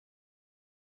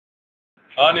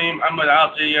أنا محمد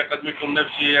عاصي أقدمكم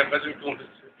نفسي أقدمكم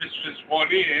في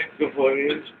السفونية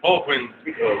أوبن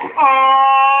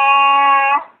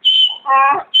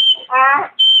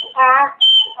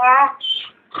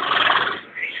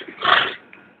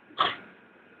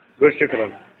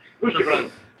شكرا.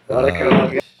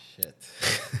 Shit.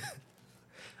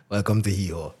 Welcome to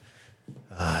Heo,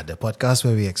 the podcast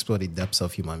where we explore the depths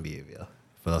of human behavior,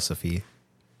 philosophy,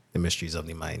 the mysteries of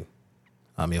the mind.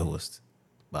 I'm your host,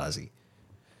 Bazie.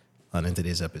 And in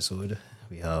today's episode,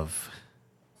 we have...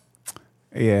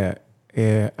 Yeah,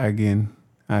 again,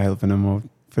 I helping them out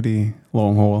for the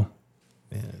long haul.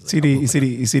 Yeah, You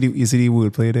see the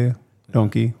wordplay there?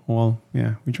 Donkey, haul.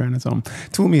 Yeah, we're trying to something.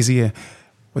 Toolmeezy, yeah.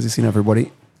 What's you seen, everybody?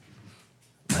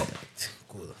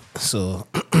 Cool. So,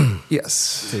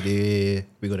 Yes. today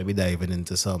we're going to be diving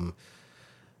into some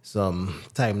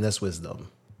timeless wisdom.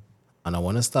 And I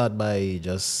want to start by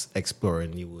just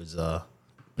exploring the words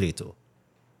Plato.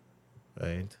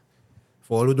 Right?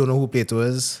 For all who don't know who Plato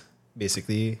is,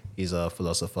 basically, he's a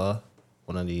philosopher,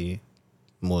 one of the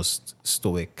most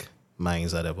stoic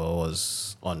minds that ever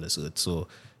was on this earth. So,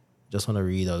 just want to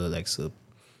read a little excerpt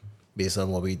based on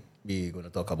what we're going to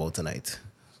talk about tonight.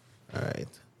 All right.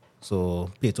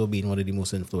 So, Plato, being one of the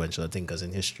most influential thinkers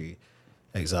in history,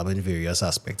 examined various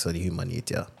aspects of the human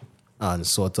nature and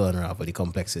sought to unravel the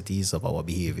complexities of our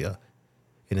behavior.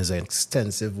 In his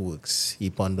extensive works, he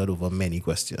pondered over many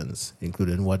questions,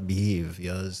 including what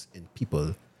behaviors in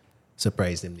people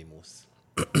surprised him the most.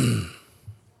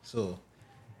 So,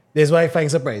 this is what I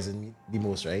find surprising the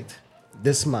most, right?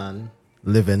 This man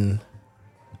living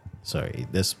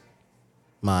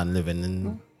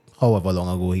in however long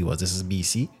ago he was. This is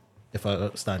BC, if I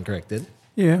stand corrected.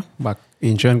 Yeah, back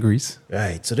ancient Greece.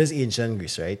 Right. So this is ancient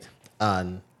Greece, right?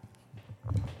 And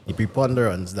the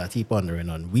preponderance that he pondering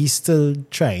on, we still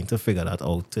trying to figure that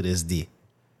out to this day.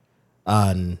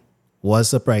 And what's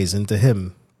surprising to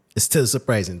him is still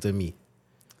surprising to me.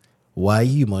 Why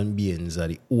human beings are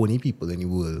the only people in the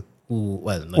world who,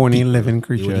 well, not Only people, living the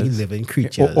creatures. only living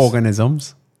creatures.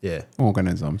 Organisms. Yeah.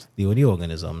 Organisms. The only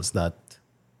organisms that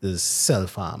is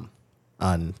self-harm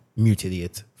and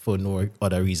mutilate for no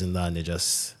other reason than they're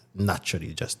just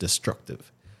naturally just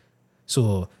destructive.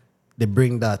 So they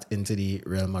bring that into the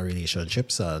realm of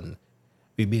relationships, and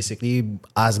we basically,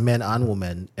 as men and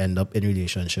women, end up in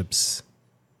relationships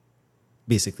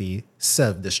basically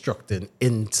self-destructing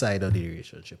inside of the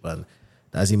relationship. And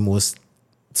that's the most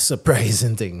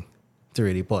surprising thing to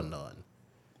really ponder on.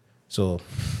 So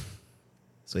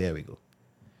here we go.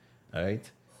 All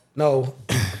right. Now,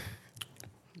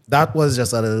 that was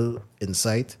just a little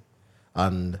insight.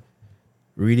 And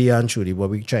really and truly, what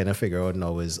we're trying to figure out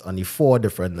now is on the 4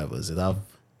 different levels. You have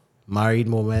married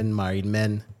women, married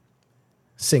men,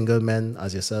 single men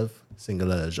as yourself,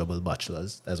 single eligible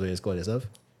bachelors. That's what you call yourself?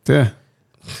 Yeah.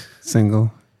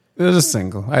 Single. They're just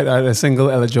single. I single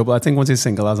eligible. I think once you're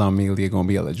single as a male, you're going to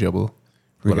be eligible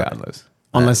regardless.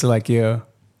 Unless like you're,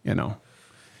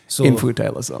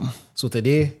 infertile or something. So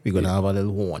today, we're going to have a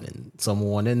little warning. Some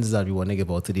warnings that we want to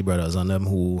give out to the brothers on them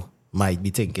who might be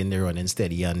thinking they're running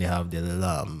steady and they have their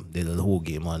little whole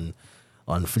game on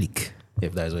fleek,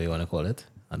 if that's what you want to call it.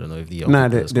 I don't know if the... Nah,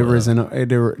 there's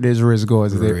riz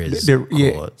gods.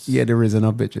 Yeah, there risen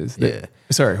up bitches. Yeah.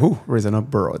 Sorry, who? Risen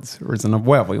up broads. Risen up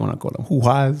whatever you want to call them. Who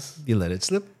has... You let it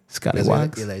slip?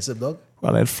 Scallywags. You let it slip, dog?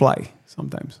 Well, let it fly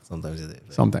sometimes. Sometimes you let it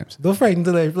fly. Sometimes. Don't frighten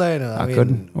to let it fly, no. I mean,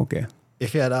 couldn't. Okay.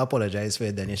 If you had to apologize for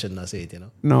it, then you should not say it,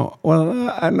 No,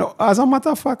 well, I know. As a matter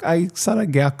of fact, I sort of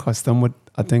get accustomed with,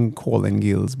 I think, calling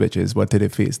girls bitches, but to the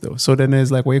face, though. So then there's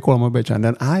like, why you call them a bitch? And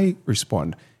then I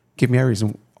respond, give me a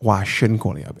reason why I shouldn't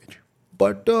call you a bitch.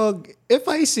 But, dog, if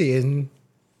I say,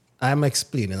 I'm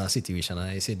explaining a situation and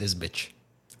I say this bitch.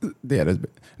 Yeah, this bitch.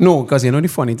 No, because the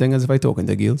funny thing is if I talking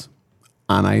to girls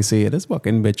and I say this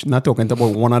fucking bitch, not talking to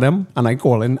about one of them, and I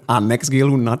call in our next girl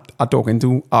who not are talking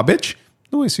to a bitch,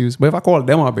 no issues. But if I call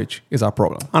them a bitch, it's a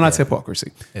problem. And that's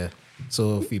hypocrisy. Yeah.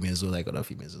 So females don't like other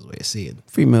females is what you're saying.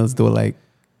 Females don't like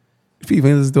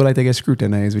to get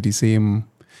scrutinized with the same...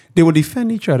 They will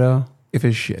defend each other if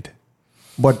it's shit.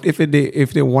 But if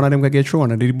they one of them can get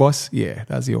thrown under the bus, yeah,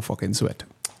 that's your fucking sweat.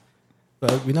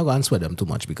 Well, we're not going to sweat them too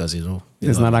much because, it's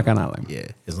not that kind of time. Yeah,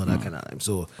 it's not that kind of time.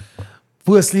 So,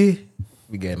 firstly,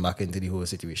 we're getting back into the whole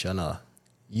situation.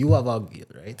 You have a girl,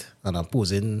 right? And I'm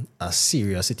posing a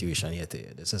serious situation here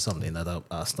today. This is something that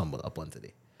I stumbled upon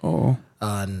today. Oh.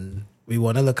 And we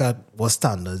want to look at what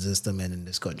standards is the men in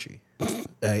this country.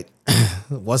 Right?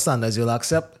 What standards you'll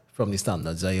accept from the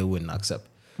standards that you wouldn't accept.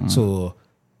 So,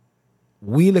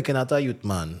 we looking at a youth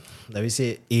man, let me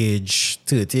say age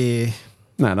 30.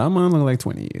 Nah, that man look like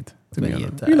 28. To be When he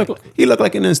honest. attack. He looked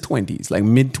like in his 20s, like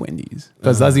mid-20s.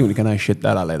 Because that's the only kind of shit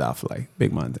that I let off, like,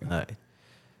 big man thing. All right.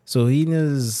 So he in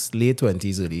his late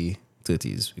 20s, early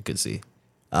 30s, we could say.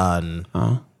 And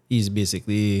he's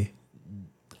basically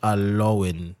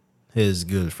allowing his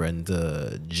girlfriend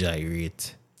to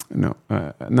gyrate. No,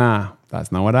 nah,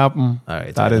 that's not what happened. All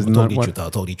right. That is not what.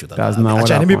 That's That's not what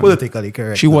happened. happened. Politically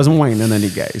correct. She wasn't whining any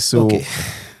guy. So Okay.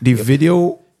 the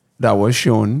video that was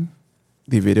shown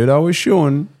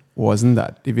wasn't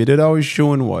that. The video that was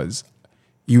shown was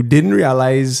you didn't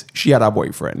realize she had a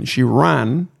boyfriend. She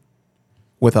ran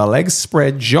with her legs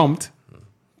spread, jumped,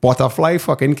 butterfly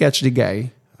fucking catch the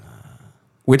guy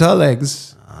with her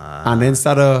legs, and then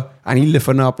and he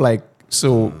lifting up like,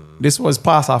 so this was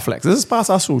past her flex. This is past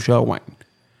her social wine.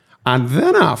 And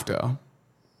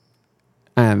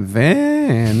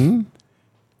then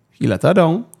he let her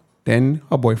down. Then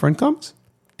her boyfriend comes,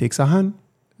 takes her hand,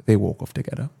 they walk off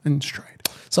together and stride.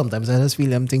 Sometimes I just feel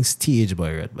them things staged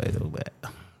by the way.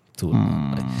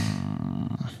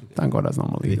 Thank God that's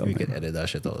not illegal. We can edit that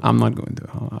shit out. I'm not going to.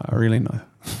 I really not.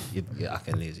 You're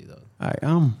acting lazy though. I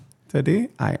am. Today,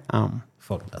 I am.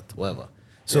 Fuck that. Whatever.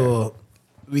 So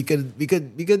we could.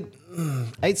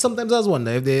 I sometimes I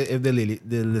wonder if they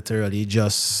literally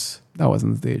just. That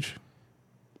wasn't stage.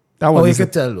 That Oh, you wasn't.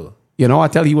 could tell though. You know, I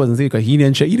tell he wasn't stage because he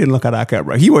didn't look at that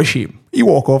camera. He was ashamed. He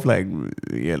walk off like,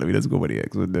 yeah, let me just go over the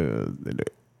X with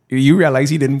you realize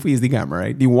he didn't face the camera,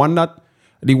 right? The one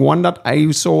that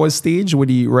I saw was stage with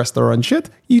the restaurant shit,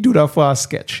 he do that for a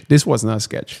sketch. This wasn't a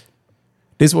sketch.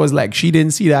 This was like, she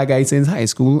didn't see that guy since high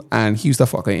school, and he used to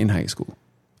fuck her in high school.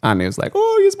 And it was like,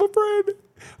 oh, he's my friend.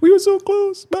 We were so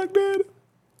close back then.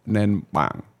 And then,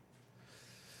 bang.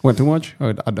 Went too much?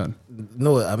 Or I done?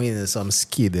 No, I mean, there's some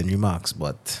scathing remarks,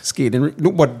 but. Skating.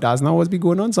 No, but that's not what's be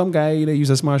going on. Some guy that used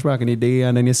to smash back in the day,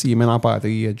 and then you see him in a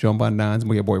party, you jump and dance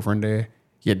with your boyfriend there.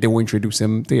 Yeah, they will introduce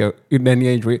him to you. Then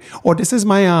you enjoy. Oh, this is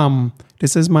my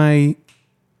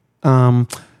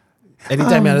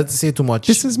Anytime you have to say too much.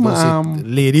 This is my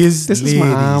ladies. This ladies. is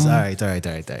my All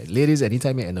right. Ladies,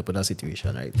 anytime you end up in a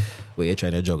situation, right, where you're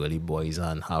trying to juggle the boys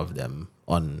and have them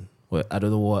on, well, I don't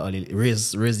know what,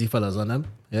 raise the fellas on them.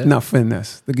 Yeah? not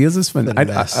finesse. The girls is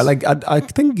finesse. I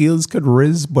think girls could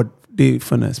riz, but they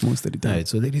finesse most of the time. Right.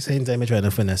 So ladies, anytime you're trying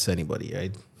to finesse anybody,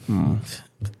 right?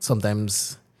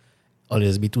 Sometimes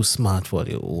always be too smart for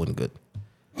your own good.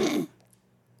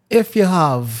 If you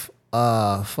have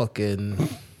a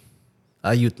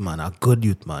youth man, a good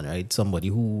youth man, right? Somebody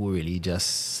who really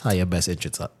just has your best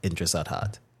interest at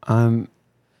heart. And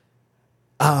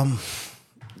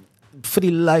For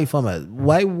the life of it,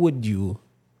 why would you?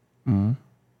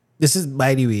 This is,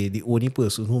 by the way, the only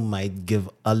person who might give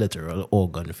a literal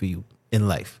organ for you in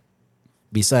life,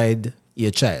 beside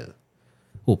your child,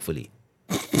 hopefully.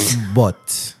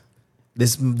 But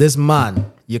this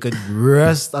man, you could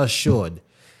rest assured,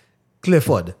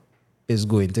 Clifford is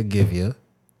going to give you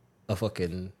a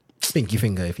fucking pinky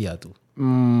finger if he had to.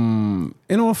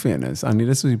 in all fairness, and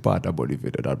this is the part about the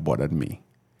video that bothered me.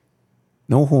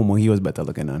 No homo, he was better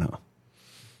looking than her.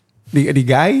 The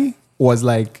guy was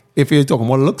like, if you're talking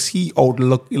about looks, he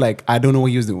outlook like, I don't know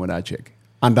what he was doing with that chick.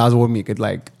 And that's what make it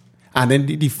like. And then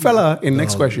the fella in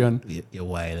next question. You're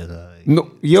wild.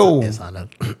 No, yo.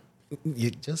 You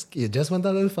just went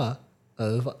a little far.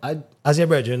 As your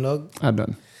brother, dog. I'm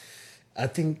done. I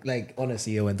think, like,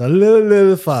 honestly, you went a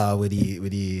little far with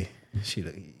the shit.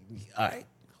 All right.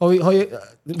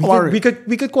 We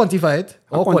could quantify it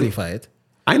or qualify it.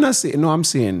 I'm not saying, no, I'm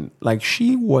saying, like,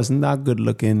 she wasn't that good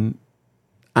looking.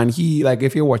 And he, like,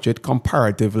 if you watch it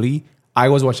comparatively, I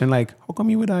was watching, like, how come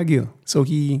you with that girl? So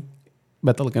he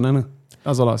better looking than her.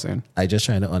 That's all I was saying. I just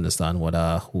trying to understand what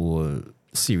our whole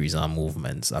series of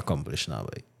movements accomplish now.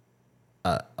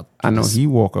 I know he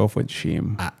walk off with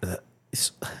shame.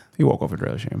 It's- He walk off with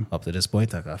real shame. Up to this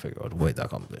point, I can't figure out what it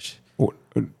accomplished. Oh,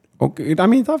 okay, I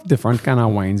mean, have different kind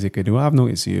of wines you could do. I have no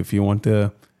issue if you want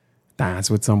to dance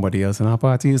with somebody else in a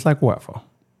party. It's like whatever.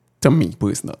 To me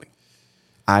personally,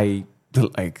 I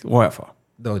like whatever.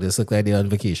 Dog, this looked like they're on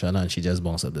vacation and she just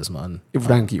bounced up this man.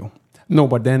 Thank you. No,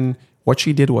 but then what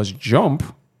she did was jump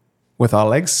with her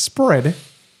legs spread,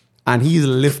 and he's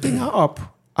lifting her up.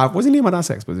 I wasn't even at that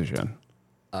sex position.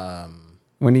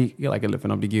 When you're like lifting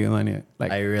up the girl and you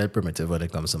like. I real primitive when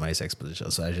it comes to my sex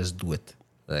position, so I just do it.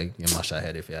 Like, you mash her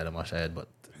head if you had a mash her head, but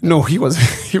No, he was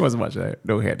much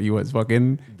no head. He was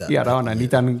fucking he had on and he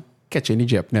didn't catch any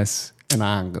gymnast in an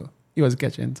angle. He was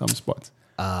catching some spots.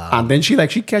 And then she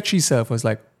catch herself was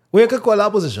like, we could call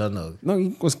that position now. no,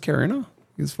 he was carrying her.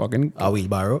 He was fucking A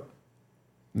wheelbarrow.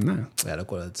 nah. We had to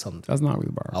call it something. That's not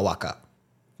wheelbarrow. A waka.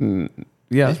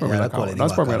 Yeah, that's probably Yeah, like call our, it the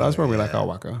that's probably waka, that's probably yeah. like our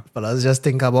waka. But let's just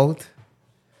think about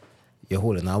you're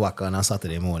holding a waka on a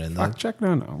Saturday morning. Fact check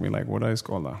that now. I mean, like, what is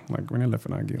called that? Like, when you left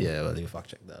in that game. Yeah, well, you fact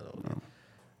check that out.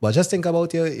 But just think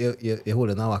about you're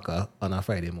holding a waka on a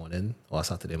Friday morning or a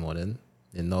Saturday morning.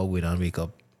 You know, we don't wake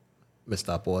up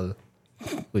Mr. Paul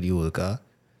with the old car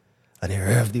and he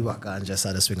rev the waka and just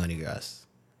had a swing on the grass.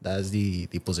 That's the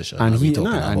position And that we he,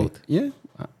 talking about.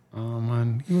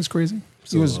 Man, he was crazy.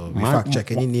 So he was we fact check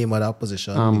any name of that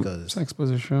position because sex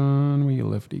position where you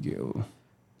lift the girl.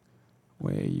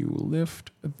 Where you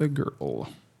lift the girl.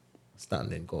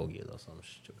 standing cowgirl or some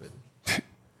stupid.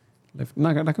 Lift,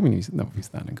 no, that can be no, he's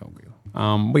standing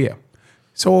cowgirl. But yeah.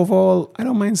 So overall, I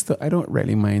don't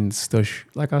really mind stush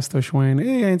like a stush wine.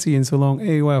 Hey, I ain't seen so long.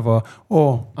 Hey, whatever.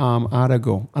 Or I had to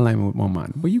go align with my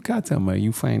man. But you can't tell me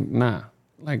you find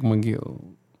like my girl.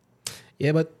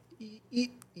 Yeah, but I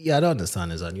don't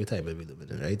understand is a new time we live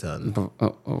in, right? And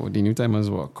The new time is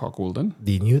what? Cockholden?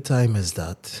 the new time is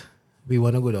that we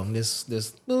want to go down this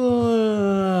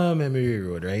memory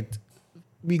road, right?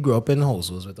 We grew up in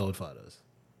households without fathers.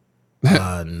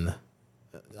 And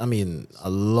I mean, a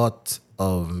lot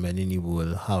of men in the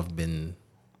world have been,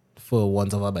 for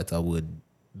want of a better word,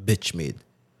 bitch made.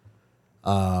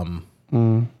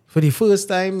 For the first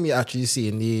time, you're actually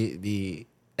seeing the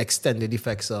extended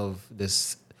effects of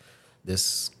this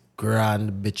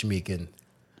grand bitch making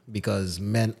because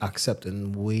men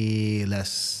accepting way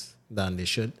less than they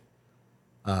should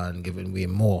and giving way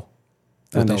more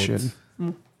Than they without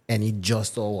should. any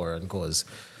just or warrant cause.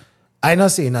 I'm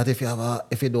not saying that if you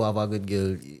don't have a good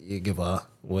girl, you give her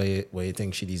what you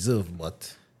think she deserves,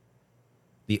 but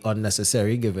the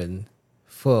unnecessary giving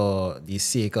for the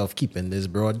sake of keeping this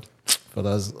broad, for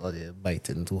us, or they're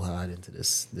biting too hard into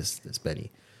this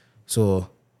penny. So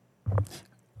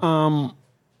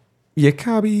You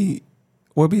can't be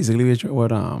what basically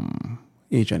what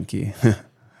Agent K.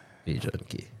 Agent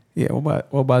K. Yeah,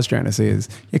 what Baz trying to say is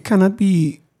you cannot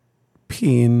be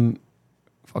paying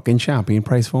fucking champagne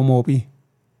price for Moby.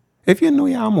 If you know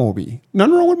you're Moby,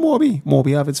 nothing wrong with Moby.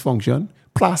 Moby have its function.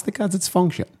 Plastic has its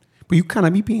function. But you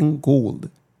cannot be paying gold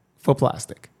for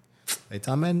plastic.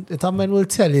 A man will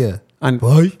tell you. And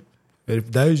Boy, if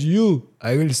that is you,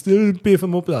 I will still pay for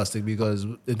more plastic because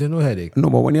it ain't no headache. no,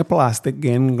 but when your plastic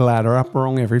getting glad wrap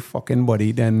around every fucking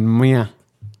body, then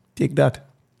take that.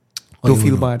 Don't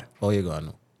feel bad. How you gonna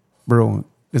know? Bro,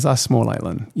 it's a small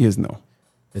island. Yes, no.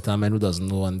 The man who doesn't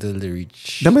know until they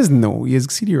reach. Them is no. You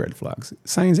see the red flags.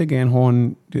 Signs again,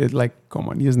 horn, like, come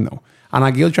on, yes, no. And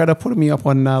a girl tried to put me up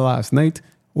on that last night.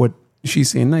 What she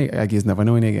saying, I guess never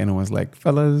knowing again. I was like,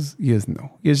 fellas, yes,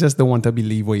 no. You just don't want to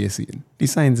believe what you're seeing. The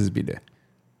signs is be there.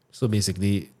 So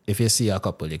basically, if you see a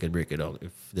couple, you can break it down.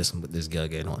 If this girl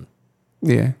getting on.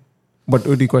 Yeah. But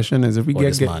the question is, if we Or get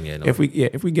this man getting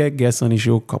if we get guests on the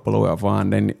show, couple or whatever,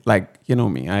 and then like you know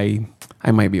me,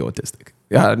 I might be autistic.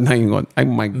 Yeah, I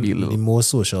might be a little. The most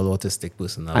social autistic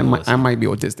person. I might be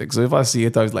autistic. So if I see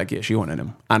it, I was like, yeah, she one of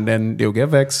them. And then they'll get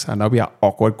vexed and that'll be an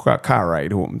awkward car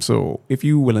ride home. So if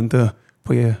you willing to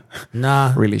put your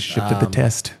relationship to the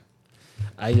test.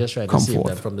 I just try to Come save forth.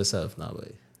 them from the self now,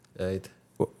 boy. Right?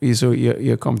 So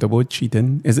you're comfortable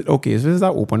cheating? Is it okay? If it's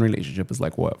that open relationship, it's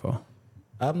like whatever.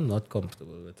 I'm not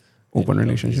comfortable with Open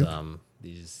any of relationship?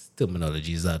 These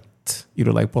terminologies that You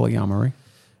don't like polyamory?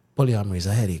 polyamory is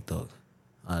a headache, dog.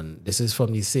 And this is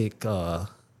from the sake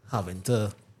having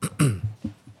to.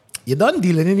 You're done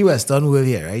dealing in the Western world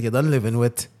here, right? You're done living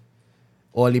with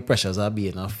all the pressures of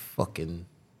being a fucking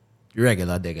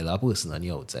regular person on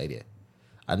the outside here.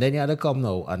 And then you had to come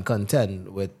now and contend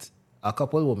with a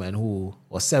couple women who,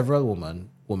 or several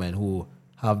women who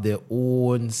have their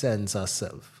own sense of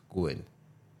self going.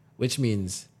 Which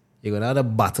means you're going to have to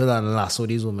battle and lasso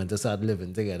these women to start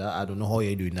living together. I don't know how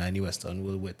you're doing that in the Western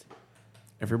world with.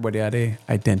 Everybody had a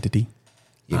identity.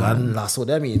 You're going to lasso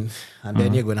them in, and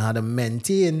then you're going to have to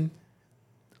maintain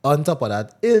on top of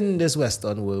that in this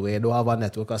Western world where you don't have a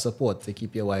network of support to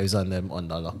keep your wives and them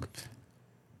under lock.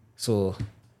 So,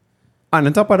 And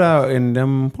on top of that, in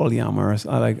them polyamorous,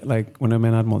 like when a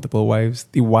man had multiple wives,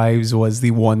 the wives was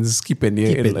the ones keeping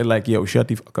it. Like, yo, shut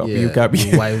the fuck up. yeah, You can't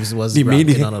be. the wives was the main-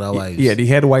 ranking on other wives. Yeah, the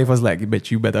head wife was like,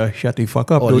 bitch, you better shut the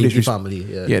fuck up. Or Don't leave the disres- family.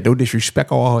 Yeah, don't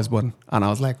disrespect our husband. And I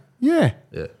was like, yeah,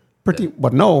 Yeah. pretty.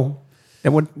 But no,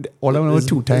 then what? All I know It's-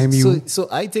 2 times you So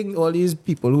I think all these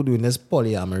people who doing this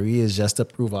polyamory is just to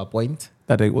prove a point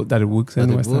that it works that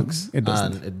in it Western. works. It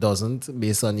doesn't. And it doesn't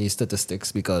based on these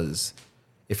statistics because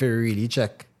if you really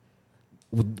check,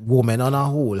 women on a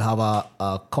whole have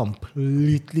a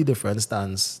completely different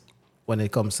stance when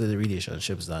it comes to the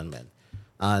relationships than men.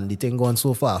 And the thing going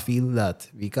so far, I feel that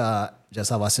we can just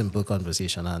have a simple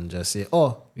conversation and just say,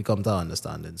 oh, we come to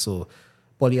understanding. So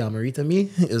polyamory to me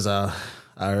is a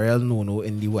real no-no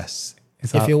in the West.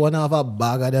 If you want to have a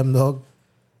bag of them, dog,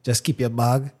 just keep your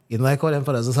bag. You know, I call them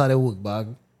for this how they work bag,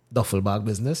 duffel bag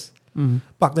business.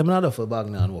 Pack them in a duffel bag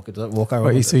now and walk around.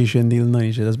 But you say you shouldn't deal now,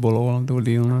 you should just bowl along to a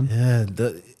deal, man.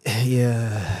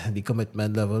 Yeah, the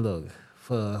commitment level, dog.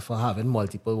 For having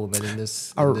multiple women in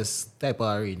this type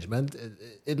of arrangement,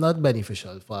 it's not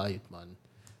beneficial for a youth man.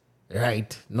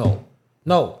 Right? No.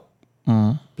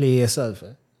 Play yourself,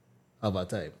 have a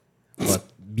time. But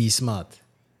be smart,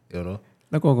 you know.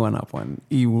 Look what's going to happen.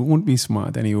 He won't be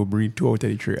smart and he will breed 2 out of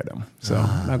the 3 of them. So,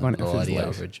 not going to fit the life.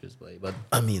 averages, boy. But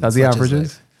I mean, that's the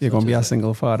averages. You're going to be a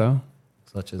single father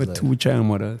with life. 2 child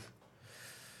mothers.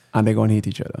 And they're going to hate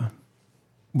each other.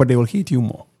 But they will hate you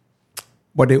more.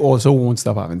 But they also won't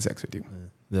stop having sex with you.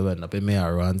 They will end up in me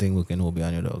around thing who can be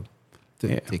on your dog.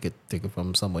 Take it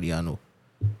from somebody I know.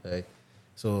 Right?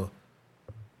 So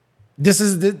this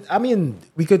is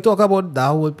we could talk about that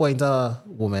whole point of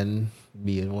women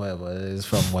being whatever it is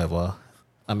from whatever.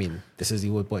 I mean, this is the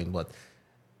whole point, but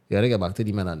you gotta get back to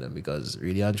the men and them because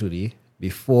really and truly,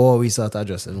 before we start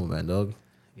addressing women, dog,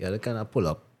 you gotta kind of pull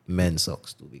up men's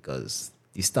socks too because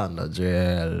the standards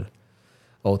are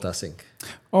out of sync.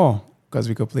 Oh, because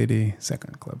we could play the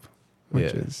second club,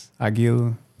 which is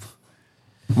Agil,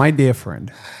 my dear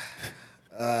friend.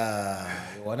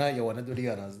 You wanna do the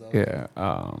honors, though? Yeah.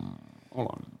 Hold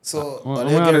on. So, are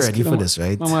you get ready for this,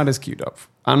 right? I'm gonna just queued up.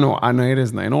 I know it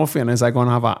is now. In all fairness, I'm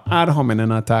gonna have an ad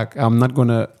hominem attack. I'm not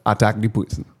gonna attack the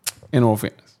person. In all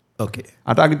fairness. Okay.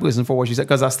 Attack the person for what she said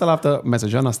because I still have to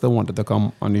message her and I still wanted to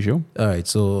come on the show. All right.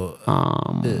 So,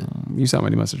 you sent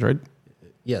me the message, right?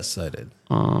 Yes, I did.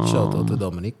 Shout out to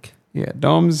Dominic. Yeah,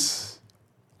 Doms,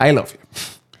 I love you.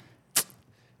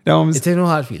 Doms, it ain't no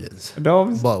hard feelings.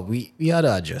 Doms, but we had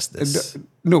to address this.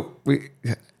 No,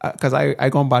 because I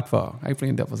gone bad for. I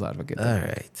playing devil's advocate. All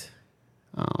right.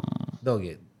 Dog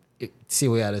it. See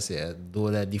what you had to say.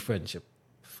 Don't let the friendship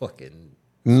fucking.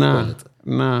 Nah.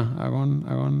 I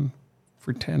gonna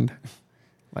pretend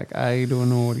like I don't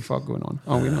know what the fuck going on.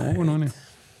 Oh, we know what's going on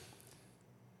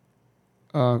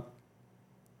here.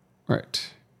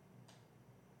 Right.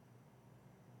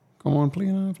 Come on, play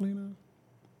now.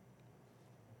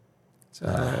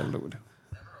 Load.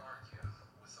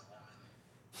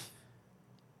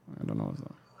 I don't know what's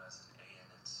that.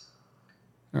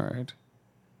 All right.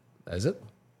 Is it?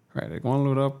 All right, go on,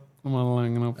 load up. Come on,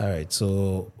 lining up. All right,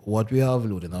 so what we have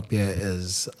loading up here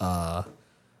is a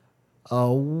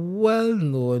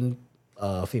well-known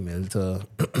female to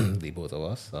the both of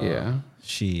us. Yeah.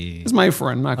 She is my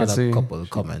friend, I could say. A couple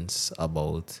comments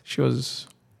about... She was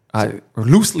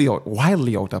wildly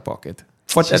out of pocket.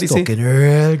 But she's talking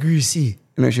real greasy.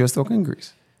 You know, she was talking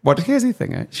grease. But here's the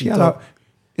thing,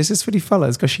 this is for the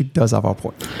fellas because she does have a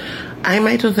point. I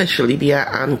might officially be an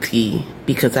auntie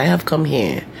because I have come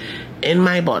here in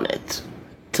my bonnet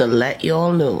to let you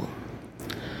all know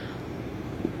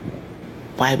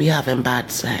why we having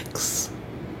bad sex.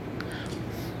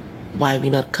 Why we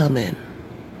not coming?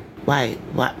 Why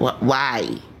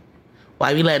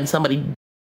we letting somebody...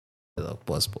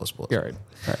 Pause. Yeah,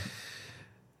 right.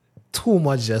 Too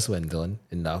much just went on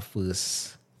in that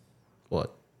first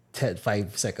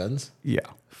 5 seconds. Yeah.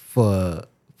 For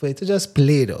it to just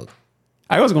play, dog.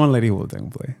 I was going to let the whole thing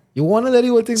play. You want to let the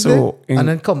whole thing play? And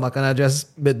then come back and address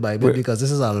bit by bit because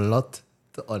this is a lot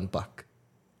to unpack.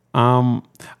 I'm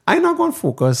not going to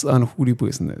focus on who the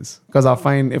person is because I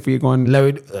find if we're going... All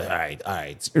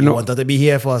right. You wanted to be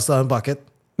here for us to unpack it?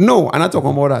 No, I'm not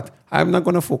talking about that. I'm not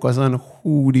going to focus on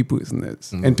who the person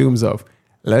is in terms of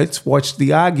let's watch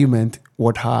the argument,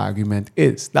 what her argument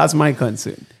is. That's my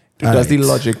concern. Does the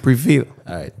logic prevail?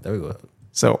 All right, there we go.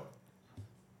 So,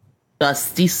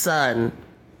 does the sun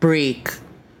break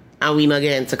and we not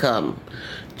getting to come?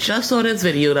 Just saw this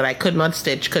video that I could not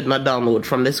download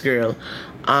from this girl.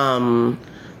 And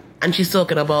she's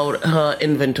talking about her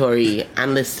inventory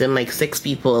and listing like 6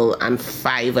 people and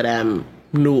 5 of them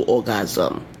no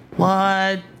orgasm.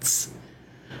 What?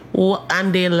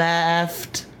 And they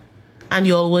left. And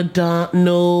y'all were done.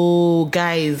 No,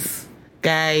 guys,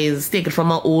 take it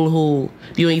from an old hoe.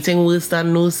 The only thing worse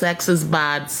than no sex is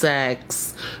bad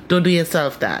sex. Don't do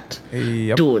yourself that.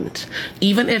 Yep. Don't.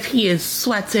 Even if he is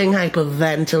sweating,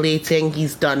 hyperventilating,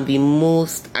 he's done the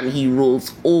most and he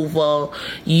rolls over.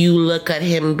 You look at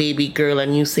him, baby girl,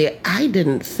 and you say, I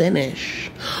didn't finish.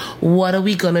 What are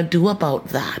we gonna do about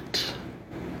that?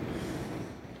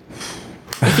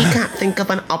 If he can't think of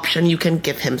an option, you can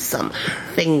give him some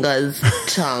fingers,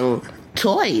 tongue,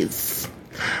 toys.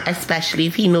 Especially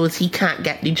if he knows he can't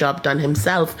get the job done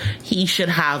himself, he should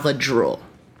have a draw.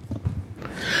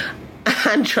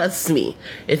 And trust me,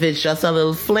 if it's just a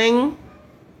little fling,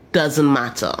 doesn't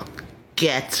matter.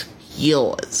 Get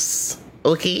yours.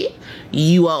 Okay?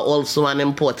 You are also an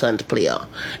important player.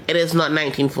 It is not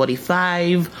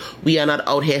 1945. We are not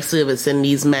out here servicing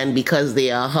these men because they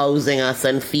are housing us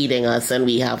and feeding us and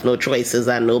we have no choices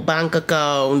and no bank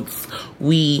accounts.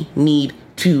 We need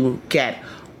to get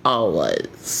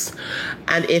ours.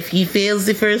 And if he fails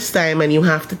the first time and you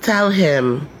have to tell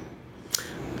him,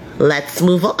 let's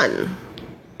move on.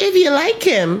 If you like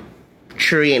him,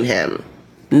 train him.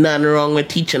 Nothing wrong with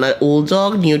teaching an old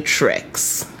dog new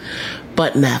tricks.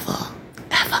 But never,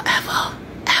 ever, ever,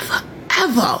 ever,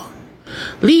 ever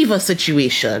leave a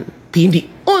situation being the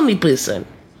only person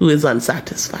who is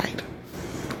unsatisfied.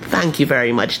 Thank you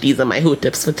very much. These are my who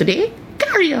tips for today.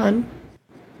 Carry on.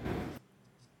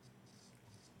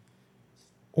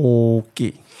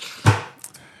 Okay.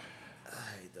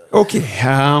 Okay.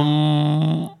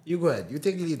 You go ahead. You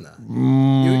take the lead now.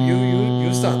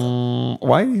 You start.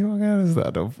 Why do you gotta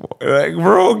start up? Like,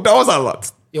 bro, that was a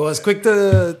lot. It was quick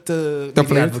to make play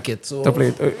the it. advocate. So To play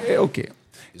it. Okay.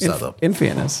 start up. In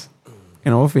fairness,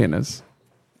 in all fairness,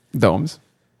 Doms,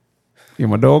 you're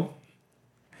my dog.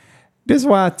 This is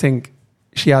why I think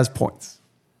she has points.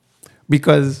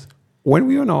 Because when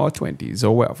we were in our 20s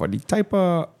or whatever, the type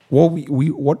of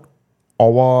what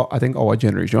I think our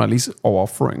generation, or at least our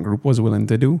friend group, was willing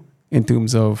to do in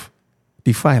terms of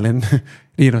defiling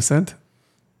the innocent.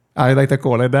 I like to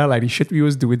call it that. Like the shit we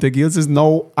was doing to girls is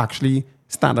now actually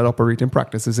standard operating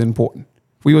practice is important.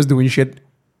 We was doing shit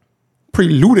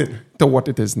preluded to what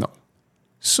it is now.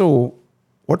 So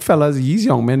what fellas, these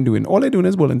young men doing, all they're doing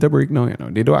is willing to break now, you know.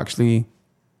 They don't actually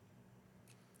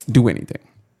do anything.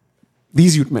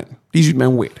 These youth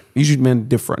men wait. These youth men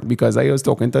different because I was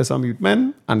talking to some youth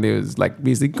men and they was like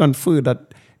basically conferred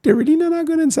that they're really not that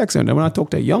good in sex. And then when I talk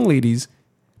to young ladies,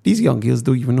 these young girls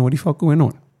don't even know what the fuck going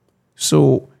on.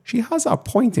 So she has a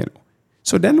point, you know.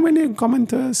 So then when you come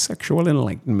into sexual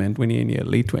enlightenment, when you're in your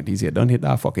late 20s, you don't hit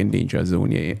that fucking danger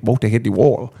zone, you're about to hit the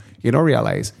wall, you don't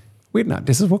realize, wait now,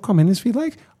 this is what communists feel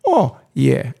like? Oh,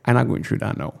 yeah, I'm not going through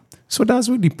that now. So that's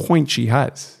what the point she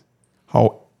has.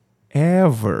 However,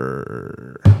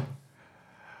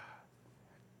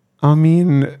 I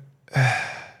mean,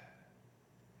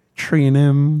 train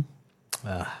him.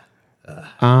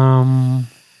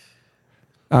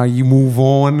 You move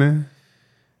on.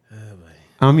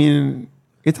 I mean,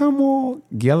 it's a more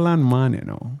girl and man, you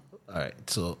know. all right.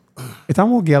 So It's a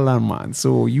more girl and man.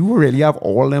 So you really have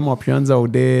all them options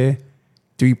out there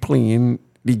to be playing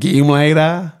the game like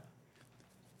that.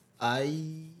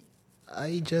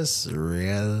 I just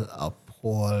real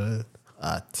appalled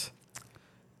at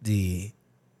the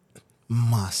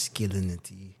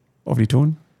masculinity Of the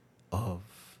tone. of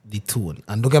the tone.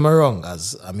 And don't get me wrong,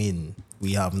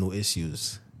 we have no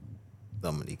issues,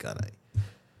 Dominique and I.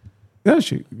 Yeah,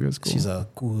 she was cool. She's a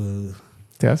cool,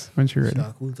 Yes, when she she's ready.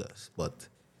 a cool test. But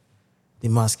the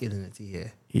masculinity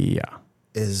here Yeah.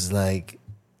 is like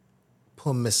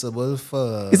permissible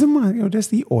for. It's a man, you know, that's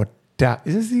the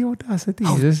audacity.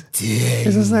 How It's just, dare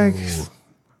it's just like, you.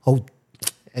 Oh,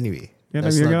 anyway. yeah,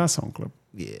 that's you not- got a song club.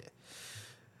 Yeah.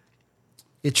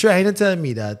 You're trying to tell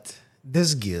me that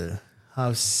this girl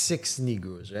have 6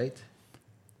 Negroes, right?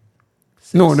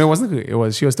 No, it wasn't good. It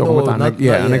was, she was talking No, about not- an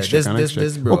not extra. yet.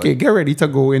 This broad. Okay, get ready to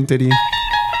go into the.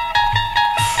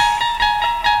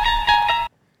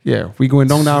 Yeah, we going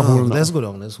down that hole now. Let's go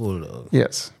down this hole.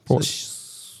 Yes. So, Pause.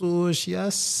 so she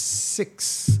has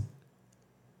 6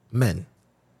 men.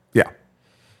 Yeah.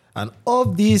 And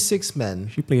of these 6 men,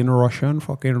 She playing Russian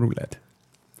fucking roulette.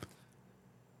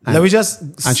 let me just.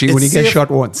 And she it's only gets safe- shot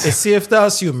once. It's safe to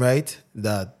assume, right,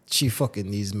 that she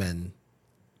fucking these men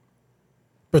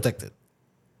protected.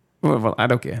 Well, I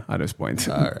don't care at this point.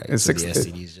 All right. It's So 6. the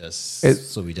STDs just. it-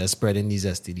 So we just spreading these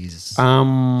STDs.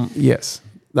 Yes,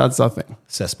 that's the thing.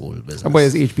 Cesspool business. But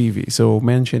it's HPV, so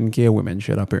men shouldn't care, women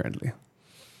should apparently.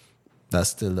 That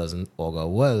still doesn't augur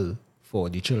well for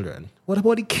the children. What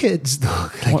about the kids,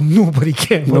 dog? Like nobody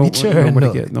cares about the children. Nobody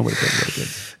dog. cares. Nobody cares about the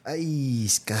kids. Ay,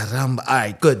 caramba. All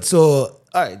right, good. So,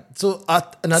 in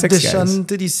 6 addition guys.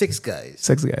 to these 6 guys,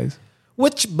 6 guys.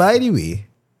 which, by the way,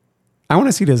 I want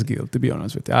to see this girl, to be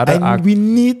honest with you. we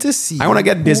need to see. I wanna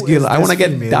get this who girl. is I wanna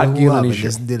get female that who girl on the having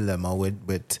this show. dilemma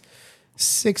with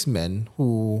 6 men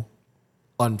who,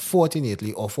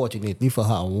 unfortunately or fortunately for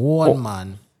her, one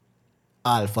man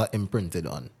alpha imprinted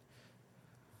on.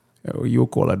 You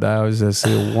call her that. I was just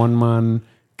say one man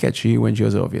catch you when she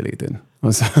was ovulating.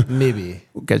 Maybe.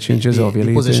 Catch you when she was The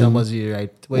ovulating. position was the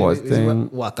right. thing.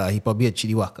 Waka. He probably a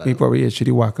chili waka. He probably a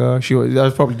chitty waka. That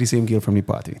was probably the same girl from the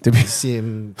party. To be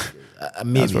Same. That's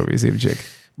Maybe. probably the same chick.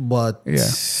 But Yeah.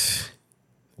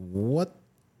 what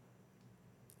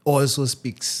also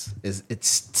speaks is it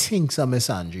stinks of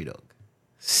misandry, dog.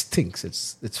 Stinks.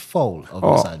 It's foul of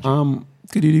misandry.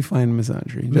 Could you define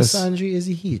misandry? Misandry is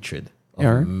the hatred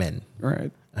of men.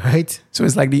 Right. Right? So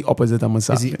it's like the opposite of It's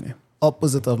misogyny. the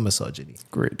opposite of misogyny.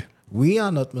 Great. We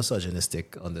are not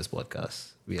misogynistic on this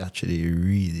podcast. We actually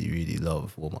really, really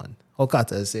love women. How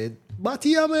Carter said,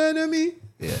 "Batty are my enemy."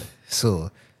 Yeah.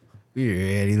 So we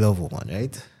really love women,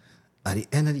 right? At the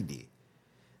end of the day,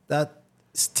 that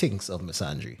stinks of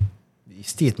misandry. The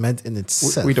statement in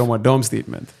itself. We don't want dumb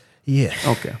statement. Yeah.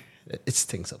 Okay. It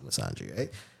stinks of misandry,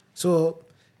 right? So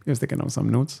You was taking down some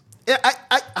notes. yeah,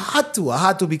 I had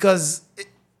to because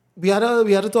we had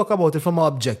to talk about it from an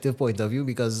objective point of view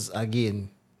because again,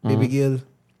 baby girl,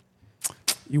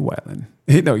 You wildin'.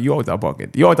 No, you out of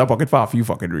pocket. You out of pocket for a few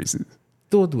fucking reasons.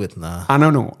 don't do it now. I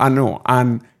know.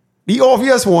 And the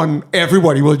obvious one,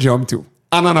 everybody will jump to.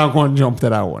 And I'm not going to jump to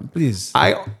that one. Please.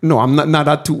 I'm not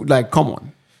that too, like, come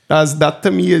on. That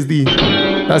to me is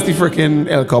that's the freaking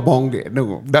El Kabong there.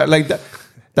 No,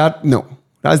 no.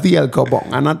 That's the El Kabong.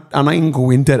 I ain't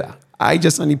going to that. I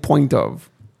just on the point of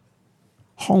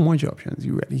how much options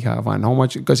you really have and how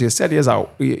much, because you said he's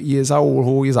a old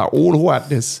hoe at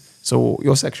this. So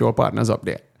your sexual partner's up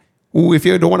there. Who, if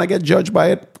you don't want to get judged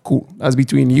by it, cool. That's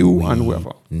between you and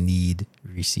whoever. Need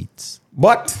receipts.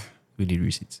 We need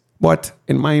receipts. But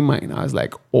in my mind, I was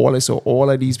like, all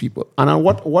of these people. And at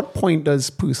what point does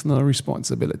personal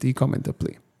responsibility come into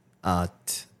play?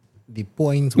 At the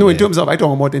point No, where, I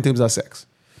talking about in terms of sex.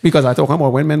 Because I talking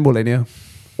about when men bullying you,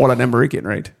 all of them break it,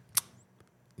 right?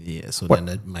 yeah, so What? then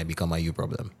that might become a you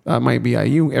problem. That might be a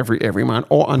you, every man.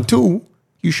 Or and two,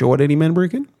 you sure that any men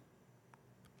breaking?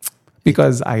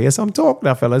 Because I hear some talk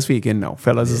that fellas faking now.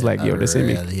 Fellas is like, yo, this ain't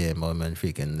making. Yeah, more men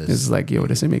freaking this. It's like, yo,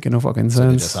 this ain't making no fucking So they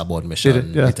sense. just about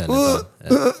mission. Yeah.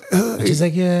 And she's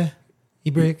like, yeah,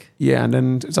 he break. Yeah, and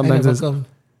then I sometimes never it's, come.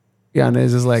 yeah, and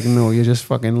it's just like, no, you're just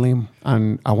fucking lame,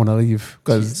 and I want to leave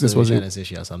because this was trying to it. say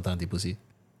she has some tanty pussy.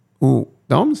 Ooh,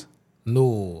 Doms?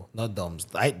 No, not dumbs.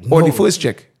 Or the first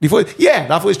chick.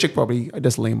 That first chick probably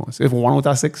just lame us. If 1 out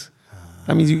of 6,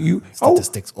 that means you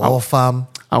statistics. All fam.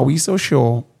 Are we so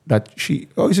sure that she?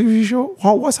 Oh, is she sure?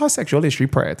 What's her sexual history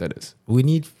prior to this? We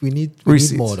need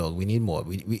Receipts. more, dog. We need more.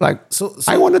 We Like, so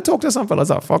I want to talk to some fellas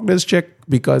that fuck this chick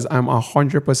because I'm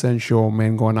 100% sure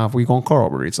men we gonna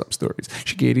corroborate some stories.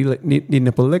 She gave the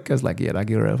nipple lick as like, yeah, that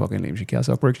girl real fucking lame. She can't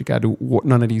suck prick. She can't do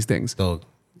none of these things. dog,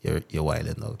 you're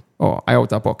wilding, dog. Oh, I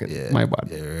out of pocket. Yeah, My bad.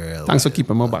 you're real Thanks for wild,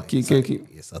 keeping my dog. back.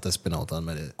 Keep. You start to spin out on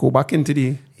me. Go back into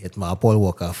the. Hit my Paul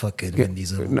Walker fucking Vin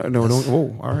Diesel. No, don't.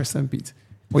 Oh, RS and Pete.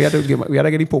 We had to get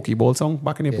the Pokeball song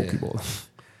back in the Pokeball.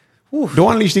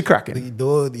 Don't unleash the Kraken.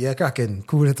 Yeah, cracking.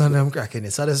 Cool it on them cracking.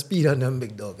 It's at the speed on them,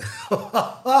 big dog.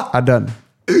 I done.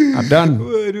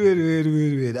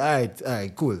 Wait. All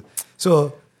right, cool.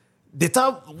 So, the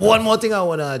top one more thing I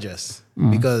want to address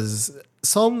because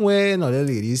somewhere in other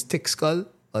ladies' thick skull,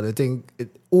 or they think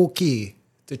it's okay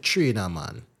to train a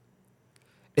man.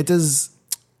 It is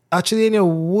actually in your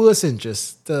worst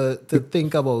interest to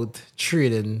think about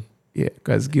training. Yeah,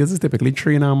 because girls is typically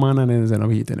train a man and then end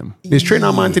up hating him. They train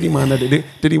a man to the man that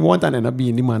they want and end up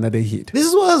being the man that they hate. This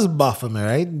is what's baffling me,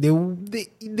 right?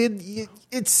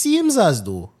 It seems as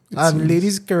though, and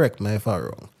ladies correct me if I'm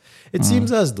wrong, it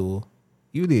seems as though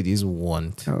you ladies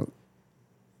want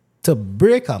to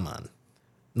break a man,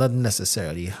 not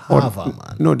necessarily have a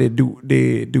man. No, they do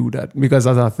that because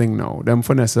that's a thing now. Them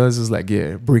finesses is like,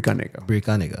 yeah, break a nigga. Break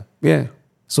a nigga. Yeah.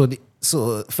 So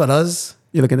fellas,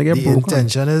 You're looking to get the broken.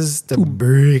 intention is to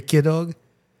break your dog.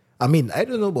 I mean, I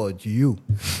don't know about you,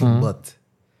 but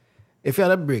if you had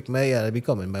to break me, you had to be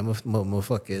coming by my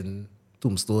fucking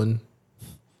tombstone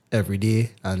every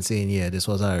day and saying, yeah, this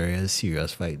was a real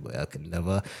serious fight, but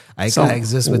I can't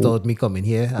exist without me coming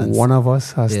here. And One of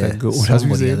us has to go. That's what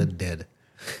somebody you had say. dead.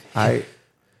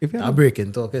 If you had I'm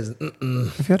breaking talk is if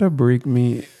you had to break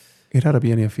me, it had to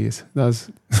be in your face. That's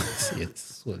see it.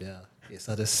 So yeah, it's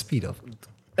at the speed of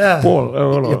Paul.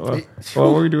 Hold on. What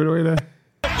are we doing right there?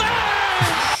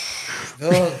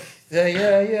 Oh,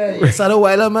 yeah. It's at a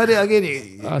while I'm at it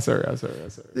again. Sorry.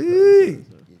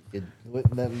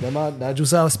 That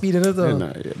just have speed in it though.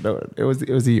 No, it was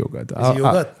the yogurt.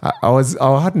 Yogurt?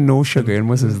 I had no sugar in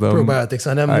my system. Probiotics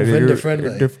and them moving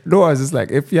different. Like. No, I was just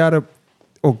like, if you had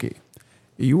okay,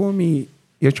 you want me,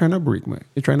 you're trying to break me,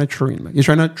 you're trying to train me, you're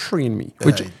trying to train me,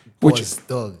 which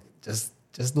dog, just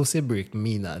don't say break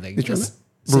me now. Like you're trying just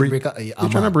to say break, break a you're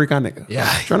trying to break a nigga.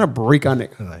 Yeah. You're trying to break a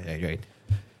nigga. Right.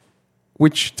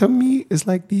 Which to me is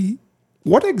like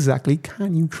what exactly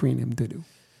can you train him to do?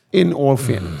 In all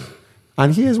fairness.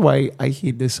 And here's why I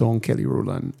hate this song, Kelly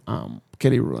Rowland.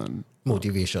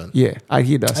 Motivation. Yeah, I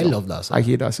hate that song. I love that song. I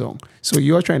hate that song. So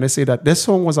you're trying to say that this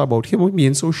song was about him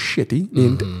being so shitty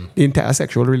in the entire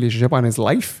sexual relationship and his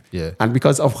life. Yeah. And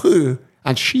because of her,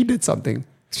 and she did something.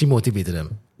 She motivated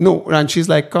him. No, and she's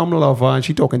like, come lover, and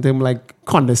she talking to him like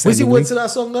condescendingly. What's the words to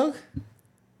that song, dog?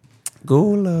 Go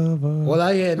lover. All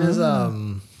I hear is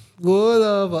go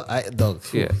lover.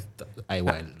 Yeah. I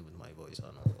wild with my voice. I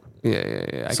know.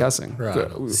 Yeah. I can't sing.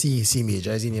 Right. C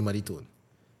major is the name of the tune.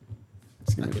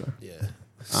 C major. Yeah.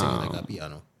 Singing like a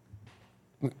piano.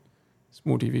 It's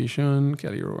motivation,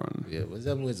 Kelly Rowland. Yeah, what's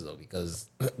that words though? Because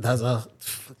that's a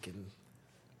fucking.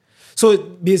 So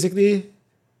basically,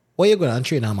 what you gonna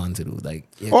train a man to do? Like,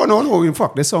 yeah. Oh no! In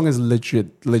fact, this song is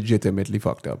legitimately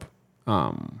fucked up.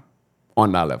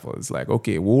 On that level, it's like,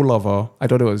 okay, whoa lover. I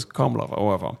thought it was come lover,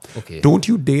 whatever. Okay. Don't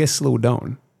you dare slow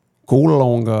down. Go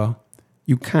longer.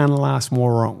 You can last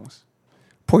more rounds.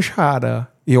 Push harder.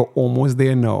 You're almost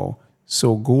there now.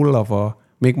 So go lover.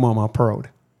 Make mama proud.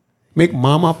 Make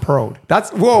mama proud. That's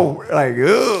whoa. Like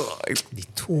The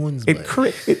tones.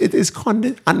 it is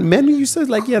condensed. And men used to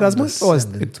like, yeah, that's my thoughts.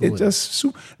 It just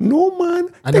no man.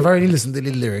 I never really listened to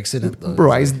the lyrics in it though.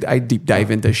 Bro, I deep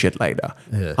dive into shit like that.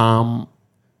 Yeah.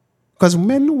 Because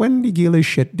men, when the girl is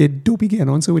shit, they do begin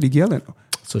on so with the girl, you know.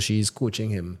 So she's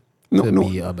coaching him No. to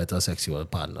be a better sexual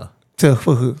partner.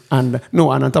 For her. And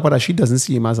on top of that, she doesn't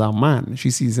see him as a man.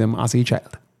 She sees him as a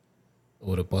child.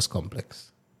 Oedipus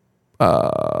complex.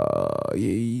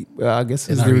 Yeah, I guess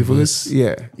In it's a the reverse. reverse.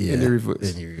 Yeah, Yeah, in the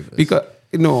reverse. in the reverse. Because,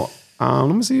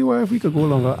 let me see if we could go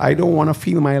longer. I don't want to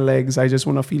feel my legs. I just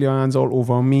want to feel your hands all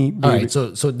over me. All right, so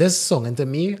this song into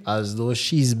me as though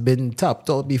she's been tapped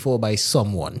out before by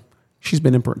someone, She's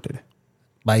been imprinted.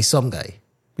 by some guy.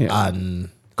 Yeah. And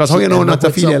Because how she you know end not up to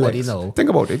with feel your somebody legs? now. Think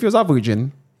about it. If you're a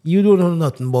virgin, You don't know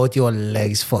nothing about your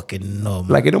legs fucking numb.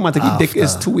 like it don't matter if your dick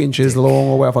is 2 inches long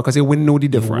or whatever, because you wouldn't know the You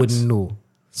difference. wouldn't know.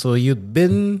 So you'd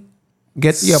been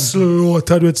Get your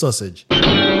slaughtered with sausage.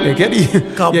 you get the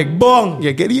Kabong!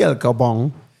 you get the El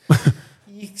Kabong.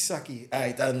 Exactly. All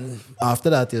right, and after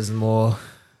that is more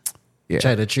Yeah.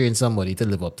 try to train somebody to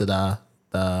live up to the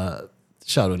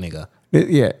shadow nigga.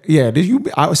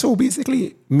 Yeah. So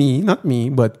basically, not me,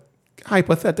 but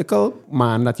hypothetical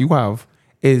man that you have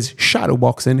is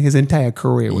shadowboxing his entire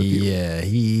career with you. Yeah,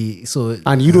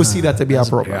 And you don't see that to be a that's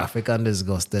problem. graphic and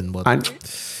disgusting, but And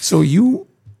so you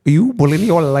bullying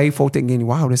your life out thinking,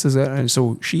 wow, this is and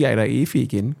so she either A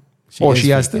faking or is she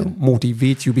has to faking.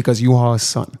 motivate you because you are her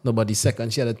son. nobody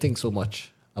second she had to think so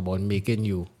much about making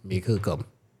you make her come.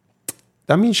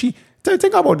 That means she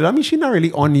think about it. That means she not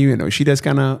really on you, you know. She just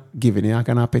kinda giving you a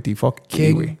kind of petty fuck King,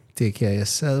 anyway. take care of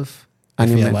yourself. And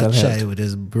if your you have a mental health. child with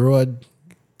this broad,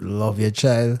 love your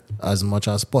child as much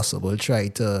as possible. Try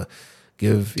to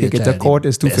give Take your it to child court the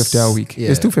is $250 a best. week. Yeah.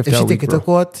 It's $250 If a you week, take it bro. to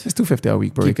court, It's $250 a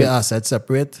week, bro. keep your assets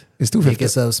separate. It's $250. Make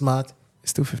yourself smart.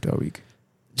 It's $250 a week.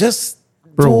 Just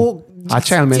Bro, our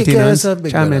child take care of maintenance, yourself,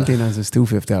 big brother. maintenance is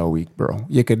 $250 a week, bro.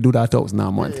 You could do that $1,000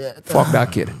 a month. Fuck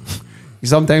that kid.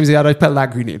 Sometimes you gotta pelt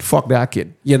that grenade. Fuck that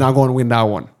kid. You're not gonna win that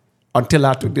one until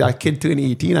that kid turn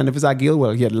 18. And if it's a girl,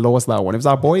 well, he had lost that one. If it's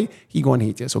a boy, he gonna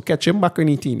hate you. So catch him back in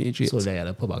his teenage years. So they had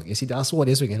to put back. You see, that's what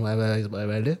this weekend. Why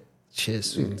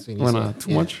cheers. Why not?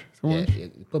 Too much? Too much?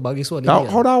 Put back this one.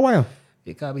 How that while?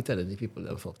 You can't be telling the people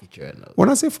that fuck the chair now. When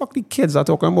I say fuck the kids, I'm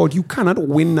talking about you cannot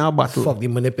win that battle. Fuck the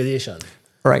manipulation.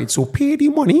 Right, so pay the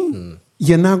money.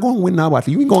 You're not going to win that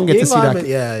battle. You ain't going to get to see that.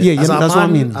 Yeah, that's what I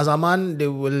mean. As a man, they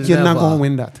will You're not never going to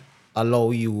win that. allow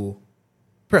you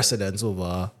precedence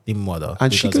over the mother.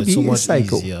 And she because could it's so be a much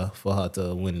psycho. easier for her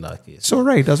to win that case. So,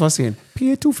 right, that's what I'm saying.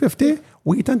 Pay $250,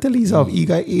 wait until he's of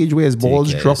eager age where his balls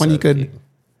care of drop and he yourself, could,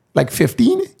 like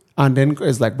 15, and then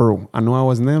it's like, bro, I know I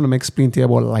wasn't there. Let me explain to you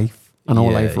about life and how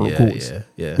life goes.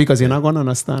 yeah. Because you're not going to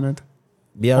understand it.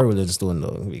 Be a rolling stone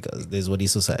though, because this is what the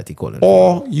society calling it.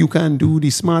 Or you can do the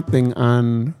smart thing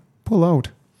and pull out.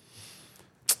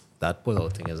 That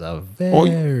pull-out thing is a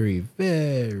very,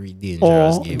 very dangerous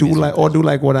Or game. do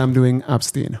like what I'm doing,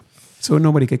 abstain. So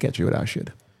nobody can catch you with that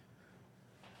shit.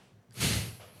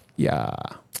 Yeah.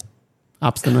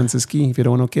 Abstinence is key. If you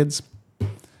don't want no kids,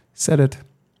 said it.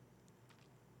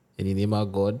 In the name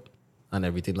of God and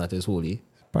everything that is holy,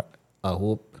 But I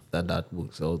hope that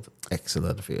works out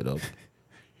excellent for you, dog.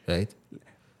 Right?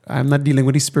 I'm not dealing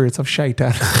with the spirits of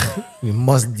shaitan. We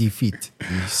must defeat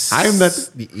I'm not-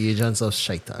 the agents of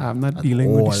shaitan. I'm not at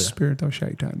dealing with all the spirit of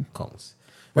shaitan. counts.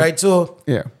 Right, so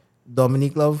Yeah.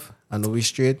 Dominic Love, I know we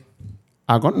straight.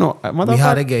 I got no. We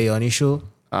had to get you on the show.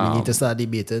 We need to start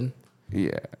debating.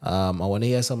 Yeah. I want to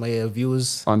hear some of your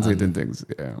views. On certain things.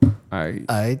 Yeah.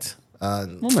 Alright.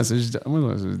 And I'm gonna message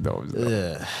Dubs.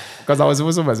 yeah, Because I was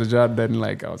supposed to message her, and then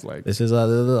like I was like, this is a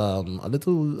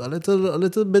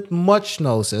little bit much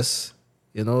now, sis.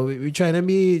 You know, we're trying to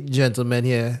be gentlemen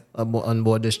here on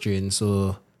board this train.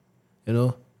 So, you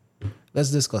know, let's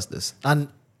discuss this. And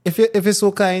if you're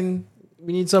so kind,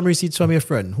 we need some receipts from your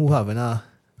friend who having a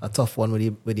tough one with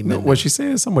the no, men. what she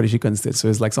said is somebody she considered. So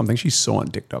it's like something she saw on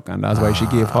TikTok, and that's why she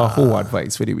gave her whole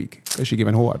advice for the week. Because she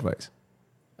giving whole advice.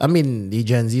 I mean, the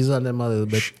Gen Zs on them are a little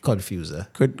bit confused.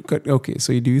 Could okay.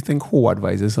 So do you think whole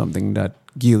advice is something that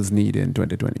girls need in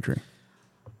 2023?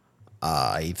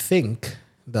 I think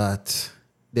that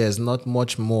there's not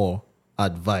much more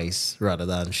advice rather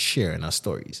than sharing our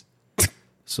stories.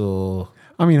 So,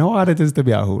 I mean, how hard it is to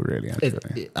be a hoe, really?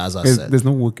 Actually, as I there's, said, there's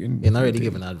no work in. you're not really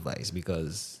giving advice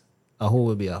because a hoe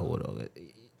will be a hoe. Dog.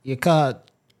 You can't,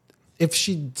 if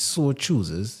she so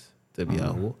chooses to be a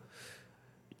hoe,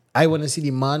 I want to see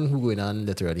the man who going on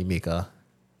literally make her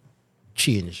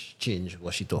change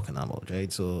what she talking about,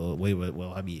 right? So,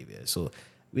 well, her behavior. So,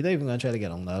 we're not even going to try to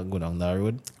go down that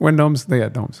road. When Doms, they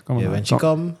get Doms. Come on. Yeah, when she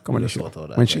come on we'll the show. sort all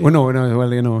that, When she, right?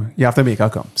 well, you know, you have to make her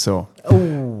come. So,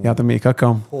 you have to make her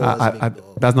come. Pause, big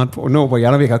dog. That's not, no, but you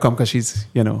have to make her come because she's,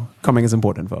 you know, coming is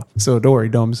important for her. So, don't worry,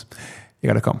 Doms. You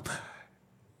got to come.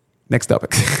 Next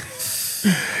topic.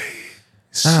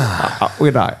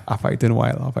 I fighting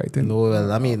wild. I fighting. No,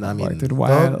 well, I mean, Fighting dog,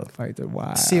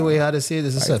 wild. see what you had to say.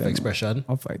 This is Fighting- self-expression.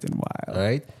 I'm fighting wild. All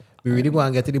right, we really go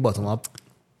and get to the bottom up.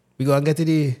 We go and get to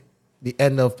the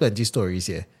end of plenty stories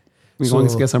here. We're So, going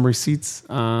to get some receipts.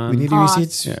 we need the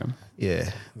receipts. Yeah.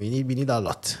 We need a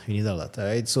lot. We need a lot. All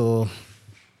right. So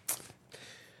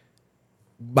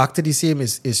back to the same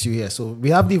issue here. So we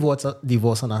have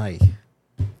divorce on a high,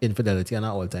 infidelity on an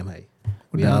all-time high.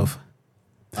 We have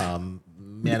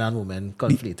men and women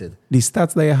conflicted. The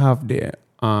stats that you have there,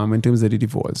 in terms of the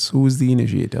divorce, who's the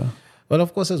initiator? Well,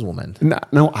 of course, it's women.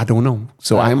 No, I don't know.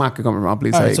 So I'm actually coming from a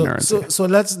place All of right, ignorance. so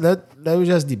let me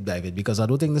just deep dive it because I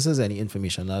don't think this is any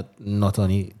information that not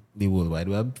only the World Wide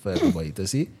Web for everybody to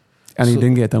see. And you So-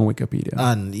 didn't get on Wikipedia.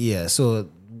 And yeah, so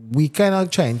we kind of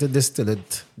trying to distill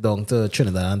it down to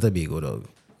Trinidad and Tobago, dog,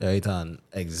 right? And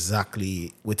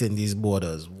exactly within these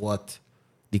borders, what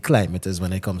the climate is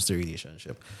when it comes to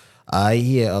relationship. I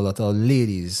hear a lot of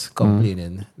ladies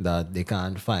complaining that they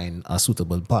can't find a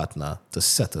suitable partner to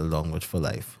settle down with for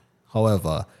life.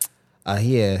 However, I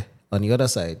hear on the other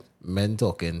side, men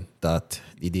talking that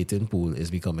the dating pool is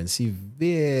becoming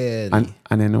severely.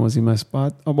 And then what's the best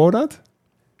part about that?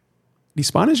 The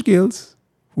Spanish girls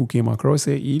who came across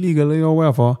it illegally or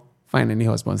whatever, finding the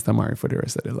husbands to marry for the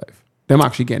rest of their life. Them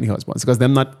actually getting the husbands because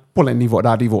them not pulling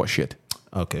that divorce shit.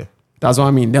 Okay. That's what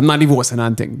I mean. Them not divorcing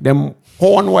anything. Them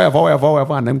horn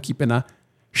whatever, and them keeping a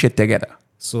shit together.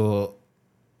 So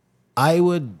I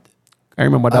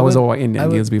remember that was our Indian I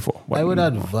would- girls before. I would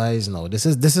advise now. This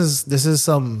is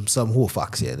some whole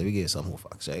facts here. Let me give you some whole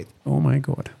facts, right? Oh my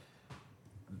God.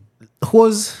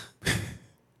 Hoes,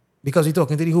 because we're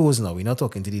talking to the hoes now. We're not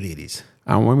talking to the ladies.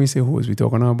 And when we say hoes, we're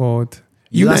talking about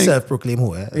You are think- self-proclaimed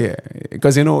hoe. Eh? Yeah,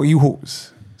 because you know you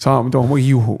hoes. So I'm talking about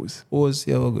you hoes. Hoes,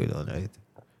 yeah, what's going on, right?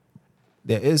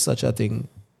 There is such a thing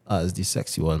as the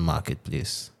sexual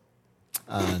marketplace,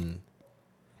 and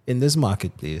in this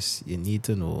marketplace, you need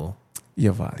to know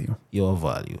Your value. your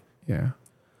value. Yeah.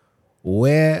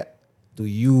 Where do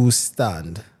you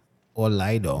stand or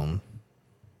lie down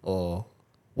or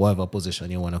whatever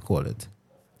position you want to call it?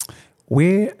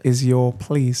 Where is your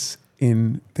place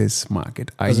in this market?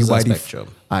 Are This you is a by the spectrum.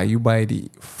 Are you by the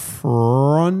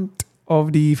front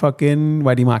of the fucking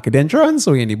by the market entrance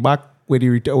or in the back where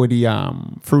the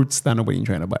fruits that nobody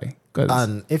trying to buy? 'Cause-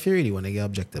 And if you really want to get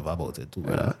objective about it too,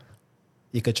 brother,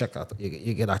 you can check out.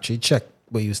 You can actually check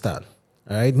where you stand.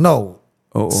 All right. Now,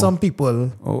 some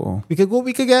people, we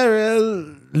could get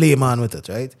real layman with it,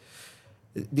 right?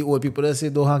 The old people that say,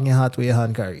 "Don't hang your hat where your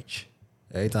hand can reach,"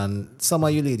 right? And some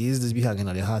of you ladies just be hanging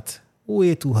on your hat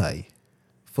way too high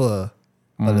for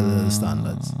a little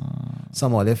standards.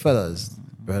 Some of the fellas,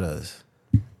 brothers,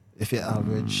 if you're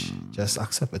average, just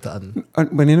accept it. And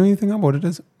But you know anything about it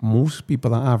is most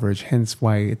people are average, hence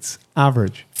why it's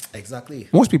average. exactly.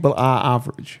 Most people are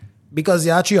average. Because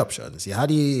you had three options. You had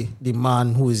the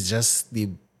man who is just the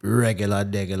regular,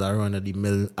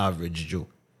 run-of-the-mill average Joe.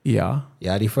 Yeah. You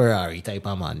had the Ferrari type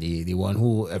of man, the one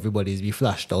who everybody's be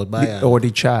flashed out by. and Or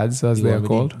the chads, as the they're one with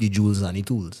called. The jewels and the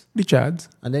tools. The chads.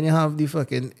 And then you have the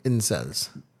fucking incels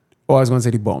Or I was going to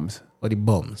say the bombs. or the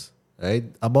bums, right?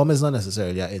 A bum is not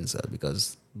necessarily an incel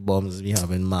because bums be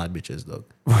having mad bitches, dog.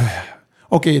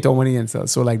 Okay, you talk about the incels.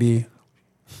 So like the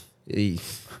Hey.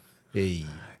 Hey.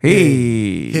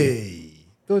 hey. Hey.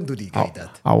 Don't do the guy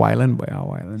that. A wildin', boy, a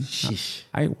wildin'. Sheesh.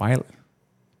 I wildin'.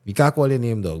 We can't call your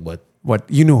name, dog, but But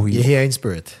you know who you you're here in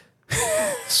spirit.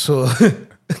 So,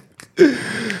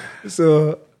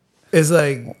 so it's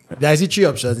like there's the three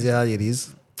options here,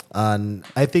 ladies, and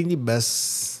I think the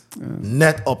best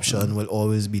net option will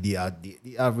always be the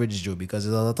average Joe, because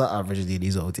there's a lot of average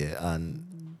ladies out here, and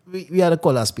we had to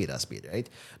call a spade, right?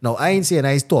 Now I ain't saying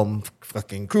I Tom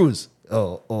fucking Cruise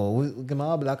or give me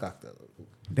a black actor.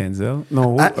 Denzel?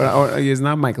 No, or it's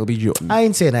not Michael B. Jordan. I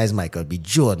ain't saying it's Michael B.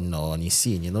 Jordan no, on his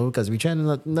scene, because we're trying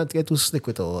to not get too slick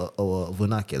with our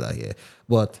vernacular here.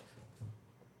 But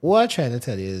what I'm trying to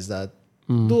tell you is that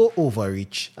don't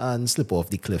overreach and slip off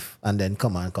the cliff and then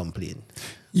come and complain.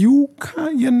 You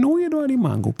can't, you know you don't have the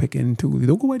mango picking too. You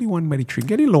don't go by the one by the tree.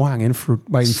 Get the low hanging fruit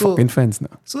by the fucking fence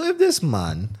now. So if this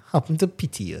man happen to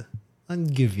pity you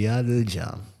and give you a little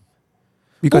jam,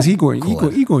 because he going through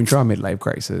a midlife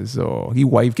crisis, or he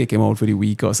wife kick him out for the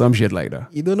week or some shit like that.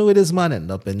 you don't know where this man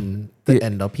end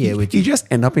up here with He you. just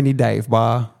end up in the dive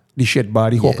bar, the shit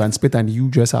bar, the hawk and spit, and you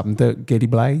just happen to get the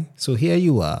blind. So here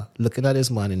you are looking at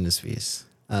this man in his face,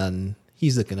 and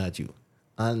he's looking at you.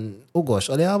 And oh gosh,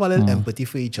 they have a little empathy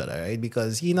for each other, right?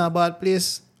 Because he in a bad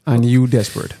place, And you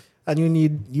desperate. and you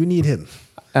need him.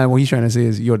 And what he's trying to say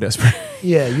is you're desperate.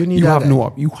 Yeah, you need. You that have guy. no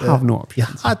op. You have no You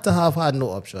options. had to have had no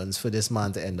options for this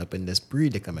man to end up in this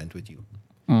predicament with you.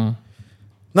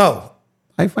 Now,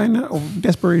 I find that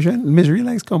desperation, misery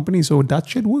likes company, so that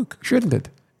should work, shouldn't it?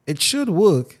 it should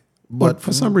work, But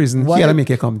for some reason, why he had to make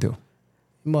it come too.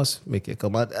 must make it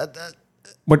come out?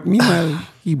 But meanwhile,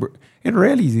 it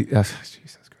really, Jesus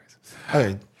Christ. All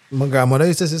right, my grandmother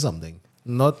used to say something.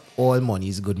 Not all money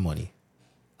is good money,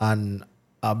 and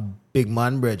a big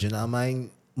man brethren of mine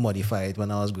modified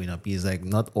when I was growing up. He's like,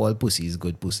 not all pussy is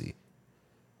good pussy.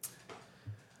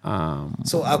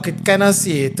 So I could kind of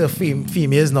say to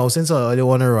females now, since I don't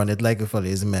want to run it like if all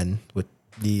these men with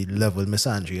the level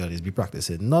misandry always be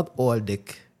practicing. Not all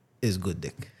dick is good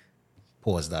dick.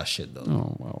 Pause that shit though.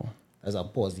 Oh, wow. As I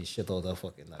pause this shit out of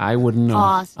fucking. I wouldn't know.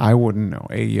 Pause. I wouldn't know.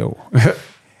 Hey, yo.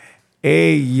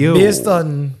 Hey, yo. Based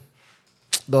on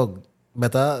dog,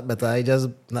 better I just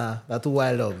that too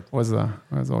wild dog. What's that?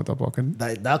 What's out of pocket?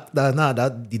 That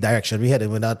the direction we headed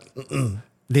with that.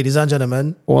 Ladies and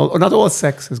gentlemen, Not all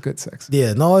sex is good sex.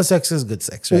 yeah, not all sex is good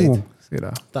sex, right? Ooh, see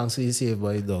that? Thanks for the save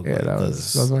boy dog. Yeah, that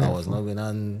because was I was not going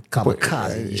on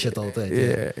kamikaze shit out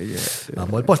there. Yeah.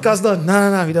 Boy, podcast done.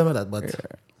 No, we done with that. But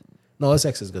no, all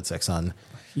sex is good sex, and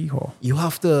Hee-haw. you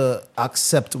have to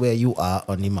accept where you are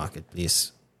on the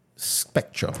marketplace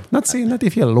spectrum. Not saying that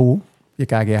if you're low, you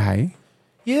can't get high.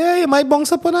 Yeah, you might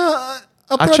bounce up on a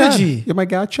A prodigy. Chad. You might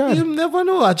get a Chad. You never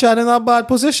know. A Chad in a bad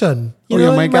position. You Or you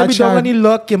know, might he get might be down Chad. on the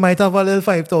luck. You might have a little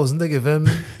 5,000 to give him,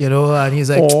 and he's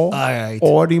like, all right.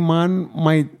 Or the man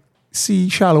might see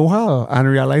shallow Hal and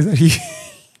realize that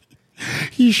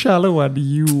he's shallow and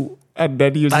you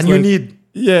then you And you need.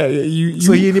 yeah you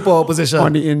So he in the power position.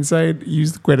 on the inside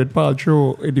use the credit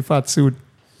Paltrow in the fat suit.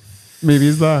 Maybe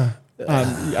it's that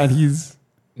and he's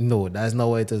No, that's not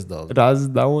what it is, dog. that's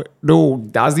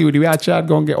the way a chat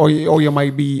gonna get or you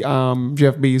might be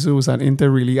Jeff Bezos and into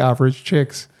really average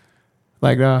chicks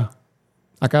like that.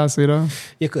 I can't say that.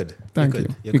 You could. Thank you.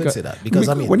 You could say that. Because,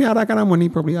 I mean, when you have that kind of money,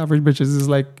 probably average bitches is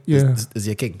like, yeah. is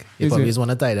your king. You Is probably it? just want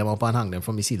to tie them up and hang them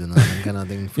from the ceiling and that kind of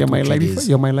thing. For You might 2-3 like days.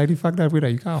 you might like the fact that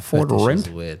you can't afford Fetish rent. is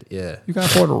weird. Yeah. You can't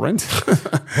afford rent.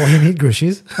 Oh, you need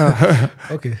groceries?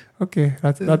 Okay. Okay,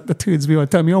 that the turns me on.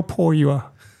 Tell me how poor you are.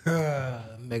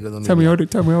 Tell me how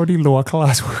the lower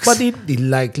class works. But the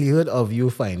likelihood of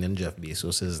you finding Jeff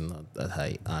Bezos is not that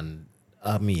high. And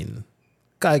I mean,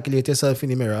 calculate yourself in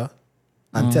the mirror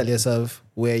and tell yourself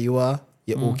where you are.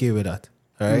 You're okay with that.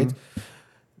 All right?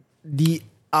 The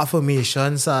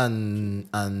affirmations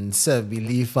and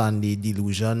self-belief and the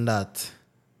delusion that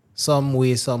some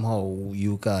way, somehow,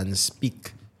 you can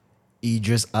speak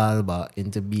Idris Elba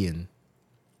into being,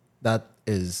 that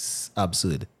is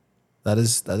absurd.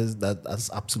 That's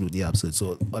absolutely absurd.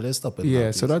 So let's stop it. yeah,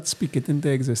 now, so please. that speak it into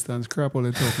existence. Crap all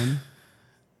the talking.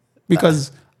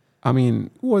 Because I mean,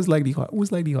 who's like the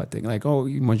hot thing? Like, oh,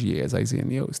 much years I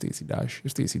saying, yo, Stacey Dash. If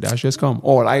Stacey Dash just come.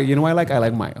 Or I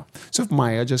like Maya. So if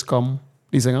Maya just come,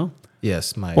 you singer?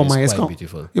 Yes, Maya But is Maya's quite come.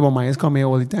 beautiful. Yeah, but Maya's come here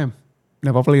all the time.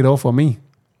 Never played off for me.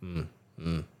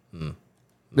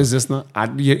 There's just not.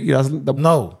 He doesn't.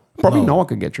 No. Probably no. no one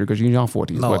could get through because you're in your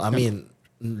 40s. No, but, I mean,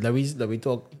 let me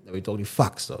talk the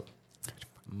facts though.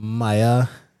 Maya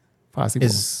possible.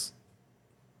 is,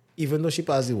 even though she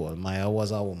passed the wall, Maya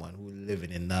was a woman who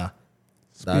living in that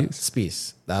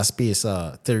space.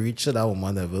 To reach to that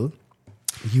woman level,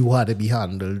 you had to be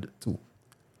handled too.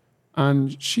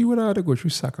 And she would have had to go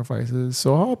through sacrifices.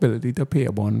 So her ability to pay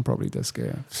a bond probably just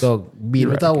scare. So being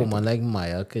with a woman like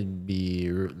Maya could be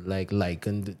like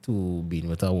likened to being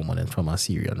with a woman from a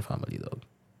Syrian family, dog.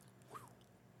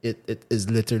 It is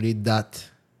literally that.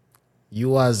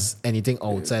 You as anything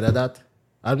outside of that,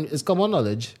 and it's common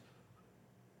knowledge.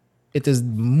 It is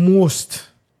most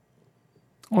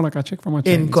Like a chick from a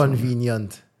Chinese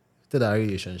inconvenient to that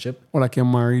relationship. Or like you're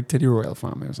married to the royal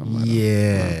family or something.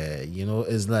 Yeah, you know,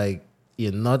 it's like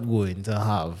you're not going to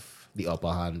have the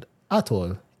upper hand at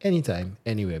all, anytime,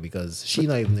 anywhere, because she's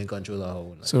not even in control of her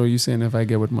own life. So you're saying if I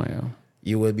get with Maya,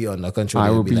 you will be under control. I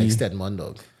You will will be like be- Stedman,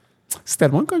 dog.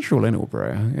 Stedman controlling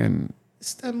Oprah and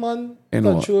Stedman And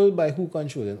what? controlled by who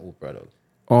controlling Oprah, dog?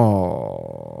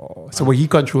 so but he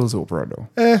controls Oprah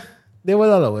though. They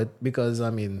will allow it because, I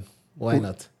mean, why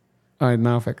not?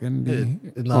 Now affecting the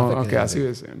It's not affecting okay, I see anything. what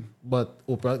you're saying. But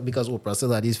Oprah, because Oprah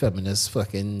still had these feminists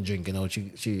fucking drinking out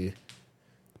she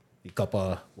the cup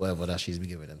of whatever that she's been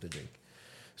giving them to drink.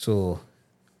 So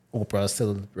Oprah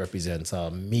still represents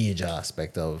a major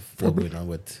aspect of what's going on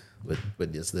with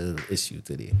this little issue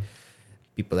today.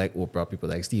 People like Oprah, people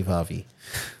like Steve Harvey,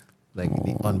 like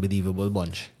the unbelievable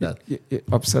bunch. That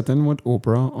Upsetting with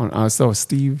Oprah on so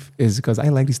Steve is because I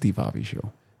like the Steve Harvey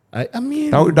show. I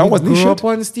mean, That we wasn't his grew shit. up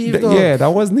on Steve, dog. Yeah, that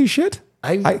wasn't his shit.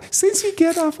 Since he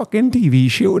get a fucking TV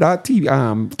show, that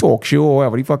TV talk show, or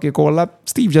whatever the fuck you call that,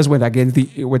 Steve just went against the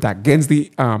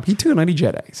he turned on the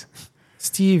Jedi's.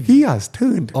 Steve, He has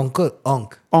turned Uncle.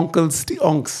 Uncle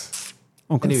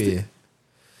Anyway, Steve.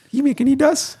 He making he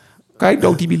does. I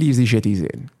doubt he believes the shit he's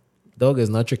in. dog is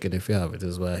not tricking if you have it,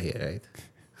 is what I hear, right?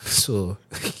 So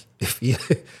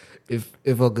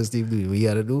if Uncle Steve do what you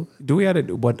gotta do, Do we have to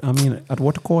do? But I mean, at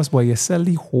what cost, boy? You sell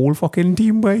the whole fucking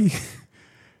team, boy.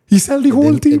 He sell the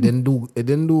whole team. It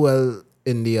didn't do well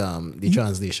in the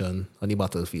translation on the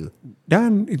battlefield.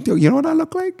 Dan, you know what that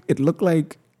look like? It looked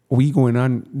like we going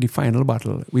on the final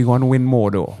battle. We going to win more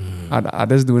though. I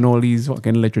just doing all these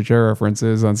fucking literature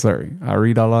references. I'm sorry. I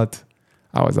read a lot.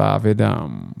 I was an avid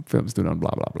film student,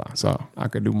 blah, blah, blah. So I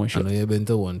could do my I shit. know you've been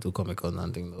to one to Comic Con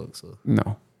and thing, dog. So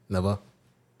No. never.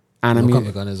 Anime.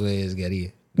 Comic Con is where it's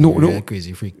Getty. No, You're no. a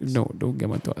crazy freak. No, don't get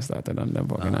my thoughts started on them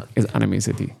fucking. It's Anime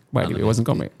City. By the way, it wasn't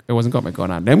Comic Con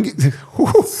on them.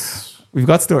 We've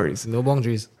got stories. No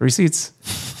boundaries. Receipts.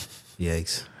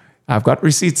 Yikes. I've got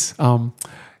receipts.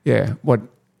 Yeah, but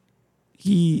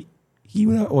he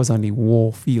was on the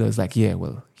war field. It's like, yeah,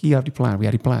 well, he had the plan. We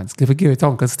had the plans. If we give it to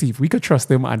Uncle Steve, we could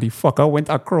trust him. And the fucker went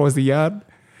across the yard.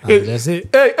 Just say,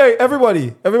 hey,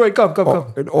 everybody, come.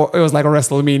 It was like a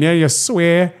WrestleMania. You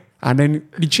swear, and then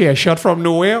the chair shot from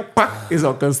nowhere. Pack is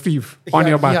Uncle Steve on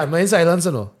your back. Yeah, man, silence,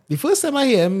 you know. The first time I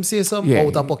hear him say some Yeah.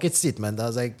 out of pocket statement, I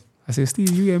was like, I say, Steve,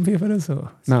 you ain't pay for this, so no,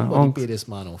 somebody Uncle. pay this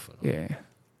man off. You know? Yeah.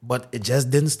 But it just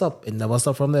didn't stop. It never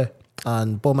stopped from there.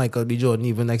 And poor Michael B. Jordan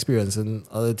even experiencing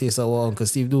other taste of what Uncle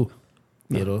Steve do.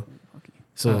 You know? Okay.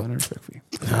 So I have no respect for you.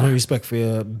 I have no respect for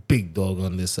your big dog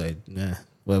on this side. Yeah,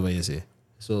 whatever you say.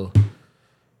 So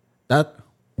that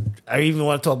I don't even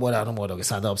want to talk about that no more, dog. It's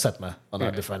starting to upset me on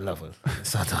a different level. It's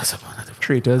starting to upset me on a different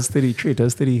Traitors to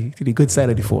the good side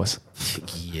of the force.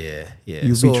 Yeah.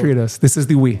 You betrayed us. This is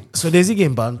the way. So there's a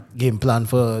game plan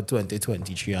for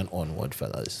 2023 and onward,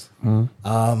 fellas.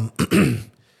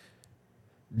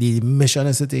 The mission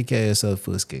is to take care of yourself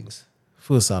first, Kings.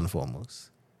 First and foremost.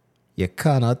 You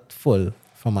cannot full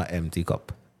from an empty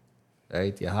cup.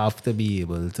 Right? You have to be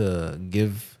able to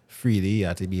give freely. You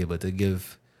have to be able to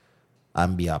give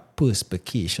and be a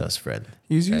perspicacious friend.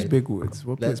 You use right? big words.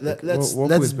 What Let's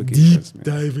perspicacious, deep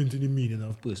man? dive into the meaning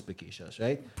of perspicacious,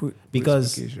 right? Pu-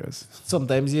 Because perspicacious.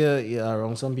 sometimes you're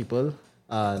around some people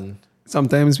and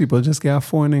Sometimes people just get a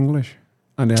 4 in English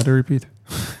and they have to repeat.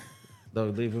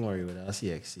 don't even worry with that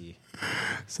CXC.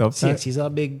 Sometimes. CXC is a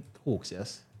big hoax,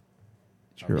 yes?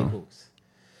 True. A big hoax.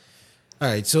 All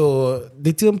right, so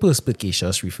the term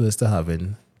perspicacious refers to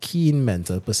having keen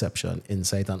mental perception,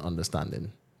 insight, and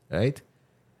understanding, right?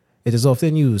 It is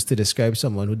often used to describe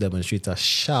someone who demonstrates a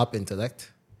sharp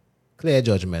intellect, clear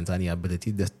judgment, and the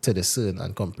ability to discern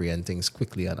and comprehend things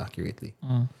quickly and accurately.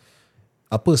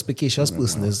 A perspicacious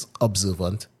person is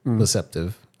observant,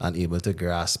 perceptive, and able to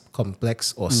grasp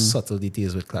complex or subtle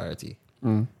details with clarity.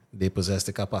 They possess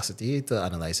the capacity to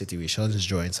analyze situations,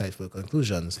 draw insightful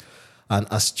conclusions, and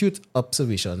astute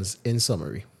observations in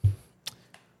summary.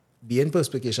 Being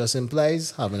perspicacious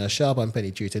implies having a sharp and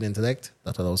penetrating intellect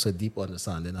that allows a deep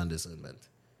understanding and discernment.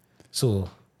 So,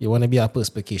 you want to be a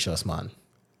perspicacious man,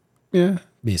 Yeah.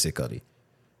 basically.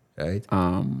 Right?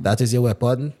 That is your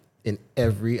weapon in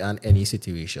every and any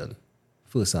situation.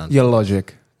 First and Your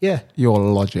logic. Yeah. Your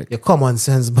logic. Your common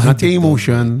sense. Not your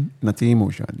emotion. Not your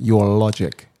emotion. Your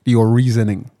logic. Your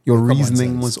reasoning. Your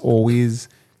reasoning must always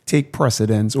take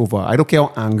precedence over. I don't care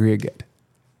how angry you get.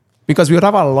 Because we would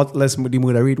have a lot less, the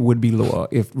murder rate would be lower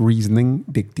if reasoning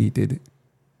dictated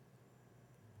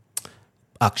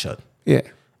action. Yeah.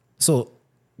 So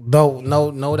now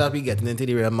that we getting into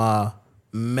the realm of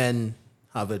men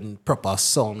having proper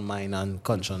sound mind and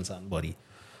conscience and body,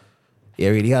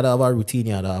 you really had to have a routine,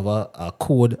 you had to have a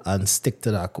code and stick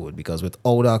to that code, because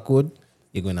without that code,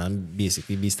 you're gonna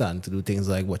basically be starting to do things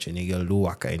like watching a girl do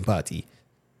waka in party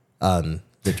and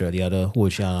literally had to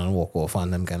hold she hand and walk off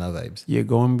and them kind of vibes. You're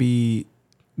going to be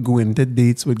going to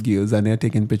dates with girls and they're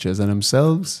taking pictures of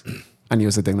themselves and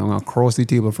you're sitting down across the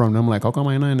table from them like, how come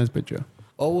I'm not in this picture?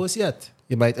 Or worse yet,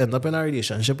 you might end up in a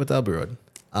relationship with a broad,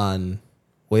 and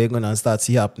what you're going to start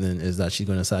see happening is that she's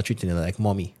going to start treating you like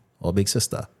mommy or big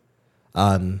sister.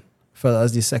 And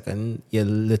fellas, the second you're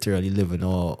literally living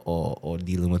or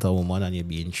dealing with a woman and you're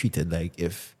being treated like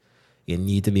if you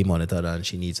need to be monitored and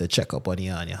she needs a checkup on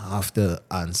you and you have to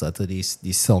answer to this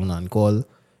sound and call,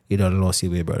 you don't lost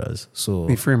your way, brothers. So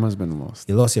the frame has been lost.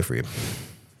 You lost your frame.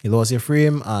 You lost your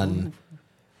frame, and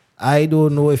I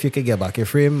don't know if you can get back your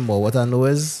frame, but what I know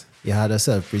is you had to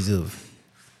self-preserve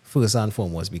first and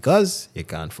foremost, because you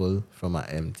can't full from an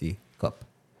empty cup.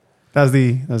 That's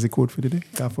the quote for the day.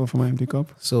 Can't full from an empty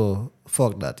cup. So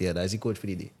fuck that, yeah, that's the quote for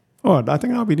the day. Oh, I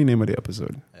think that'll be the name of the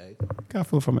episode. Right. Can't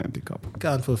full from an empty cup.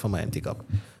 Can't full from an empty cup.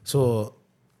 So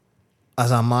as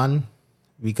a man,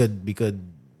 we could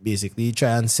basically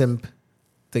try and simp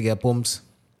to get pumps.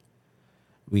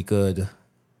 We could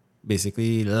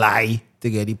basically lie to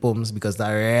get the pumps, because the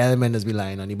real men is be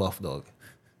lying on the buff, dog.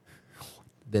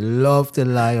 They love to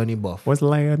lie on the buff. What's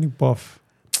lying on the buff?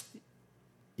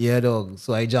 Yeah, dog.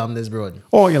 So I jammed this broad.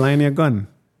 Oh, you're lying on your gun?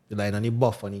 The line on the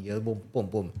buff on the girl, boom, boom,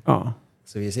 boom. Oh.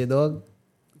 So you say, dog,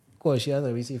 cause she has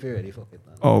a receipt if you're ready, fuck it.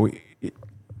 Man. Oh,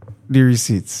 the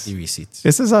receipts. The receipts.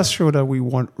 This is a show that we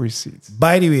want receipts.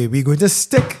 By the way, we're going to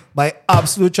stick by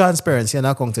absolute transparency and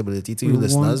accountability to you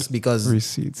listeners, because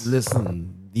receipts.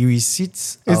 Listen, the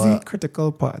receipts is are the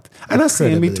critical part. I'm not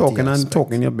saying me talking aspect. and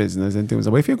talking your business in terms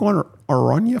of, but if you're going to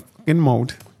run your fucking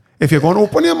mouth, if you're going to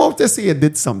open your mouth to say you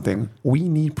did something, we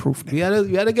need proof. We had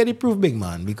to get the proof, big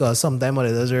man, because sometimes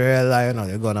when there's a real lie on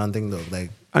you're going on thing, dog.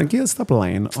 Like, and girls stop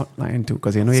lying too,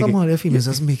 because you know some other females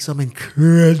just make some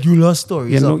incredible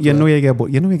stories. You know you get bull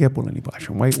in the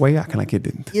bathroom. Why you acting like you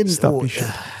didn't? Stop this shit.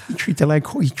 He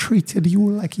treated you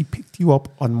like he picked you up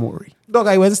on Maury. Dog,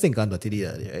 I went stink on that today,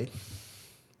 right?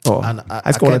 Oh, And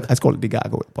I call it the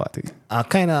gago party. I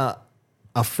kind of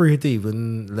afraid to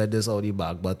even let this out the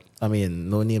bag, but I mean,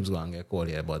 no names going to get called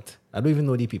here, but I don't even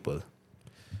know the people.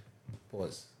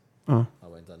 Pause. I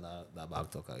went on that back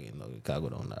talk again. No, you can't go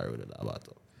down that road with that back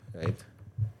talk, right?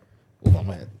 Over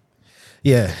my head.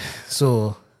 Yeah,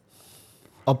 so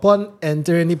upon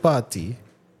entering the party,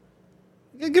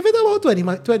 you give it about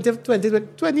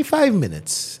 25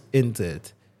 minutes into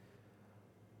it.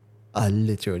 I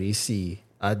literally see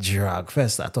a drag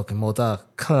fest. I'm talking about a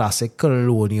classic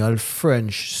colonial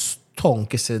French tongue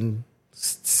kissing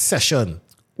session.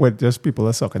 With just people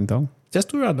are sucking tongue? Just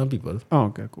two random people. Oh,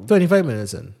 okay, cool. 25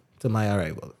 minutes in to my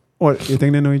arrival. What, you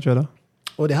think they know each other?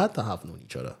 Oh, they had to have known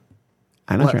each other.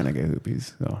 I'm not trying to get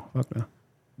hoopies, so fuck that.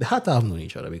 They had to have known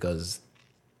each other, because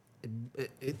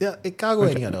it can't go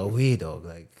any other way, dog.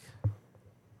 Like,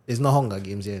 it's not Hunger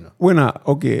Games here, you know. We're not,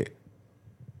 okay.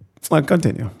 I'll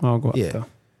continue. I'll go Yeah. after.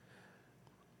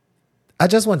 I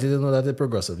just wanted to know that it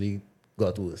progressively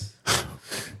got worse.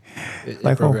 It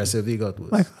Like how? progressively got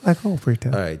worse. Like how,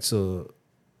 pretend? All right, so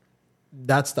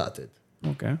that started.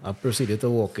 Okay. I proceeded to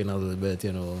walk in a little bit,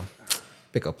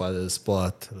 pick up at the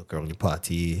spot, look around the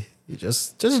party,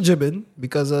 just jibbing,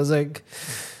 because I was like,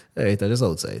 all right, I'm just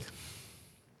outside.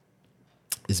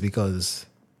 It's because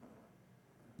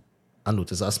I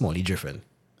noticed a Smalley drifting.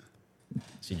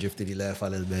 She drifted to the left a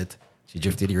little bit, she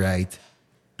drifted to the right.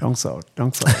 Down south.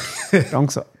 Down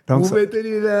south. Movement to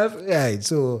the left. Right,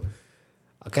 so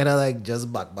I kind of like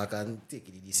just back and take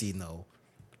it easy now.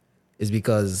 It's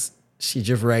because she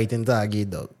drift right into our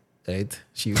gate, dog. Right?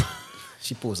 She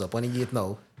pulls up on the gate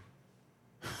now.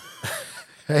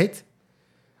 Right?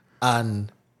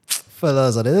 And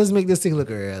fellas, let's make this thing look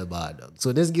real bad, dog.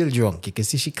 So this girl drunk, you can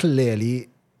see she clearly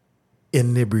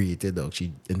inebriated, dog.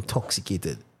 She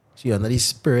intoxicated. She under the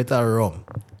spirit of rum.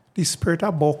 The spirit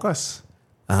of Bocas.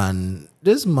 And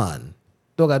this man,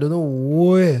 dog, I don't know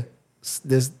where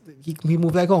he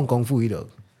moved like Hong Kong Fooey, dog.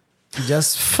 He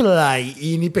just fly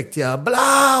in the picture,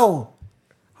 blow!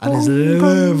 And his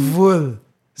level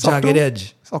jagged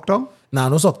edge. Sock tongue? Nah,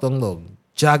 no sock tongue, dog.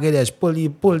 jagged edge, pull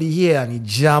the hair, and he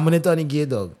jamming it on the gate,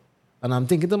 dog. And I'm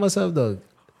thinking to myself, dog,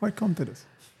 How it come to this?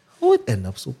 how it end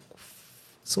up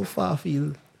so far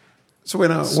field? So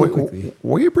when So quickly.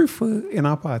 what you prefer in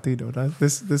a party though?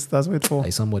 That's what it's for.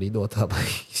 Like somebody daughter by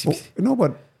No,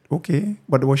 but okay.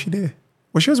 But was she there?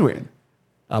 What she was wearing?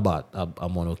 about a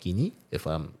monokini, if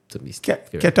I'm to be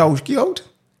Ketaushki out?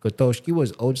 Kotoshki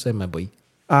was outside, my boy.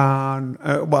 And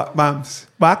Bams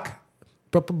back?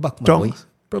 Proper back, my Tongue? boy.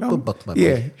 Proper back, my boy.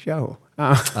 Yeah, show.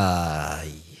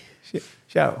 Aye.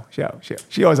 Show.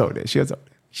 She was out there.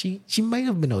 She might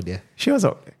have been out there. She was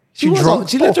out there. She was drunk. out-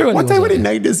 she literally What was time out of the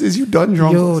there. night this is? You done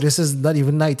drunk? Yo, this is not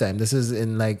even nighttime. This is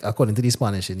in, like, according to the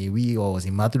Spanish, in we or was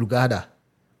in madrugada.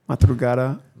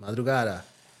 Madrugada. Madrugada.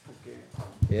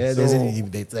 Yeah, So,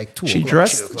 it's like 2 She o'clock,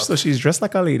 dressed. 3 o'clock. So she's dressed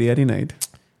like a lady at the night.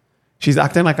 She's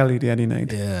acting like a lady at the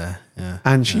night. Yeah.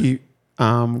 And she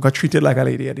got treated like a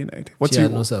lady at the night. What's She the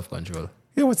had no self-control.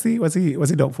 Yeah, what's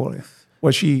the downfall here?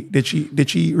 Did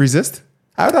she resist?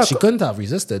 She couldn't have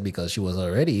resisted because she was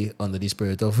already under the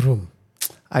spirit of room.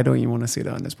 I don't even want to say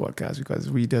that on this podcast because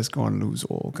we just gonna lose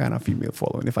all kind of female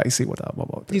following if I say what I'm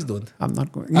about. Please don't. I'm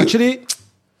not going. Actually,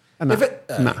 Nah, if it-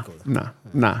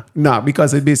 nah.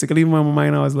 Because it basically in my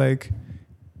mind I was like,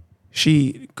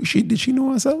 did she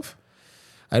know herself?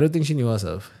 I don't think she knew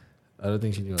herself.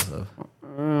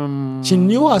 She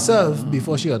knew herself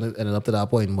before she ended up to that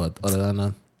point, but other than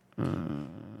that,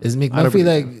 it's make I me don't feel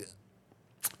believe like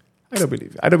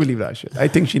I don't believe that shit. I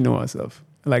think she knew herself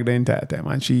like the entire time,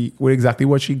 and she with exactly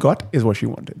what she got is what she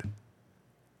wanted.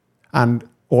 And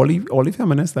all the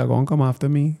feminists that are gonna come after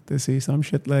me to say some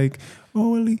shit like,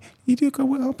 "Oh, well, you do come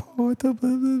with a part of blah,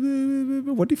 blah, blah, blah,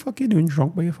 blah." What the fuck you doing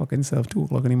drunk by your fucking self 2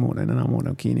 o'clock in the morning and I'm on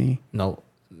a bikini?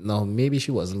 no, maybe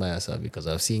she wasn't by herself because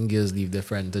I've seen girls leave their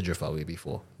friend to drift away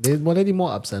before. They're one of the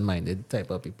more absent-minded type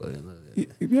of people. You know?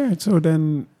 Yeah. So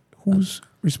then, whose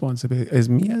responsibility is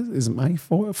me? Is my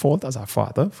fault as a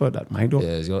father for that? My daughter.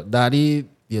 Yes, your daddy,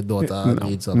 your daughter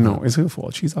needs something. No, it's her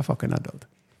fault. She's a fucking adult.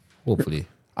 Hopefully.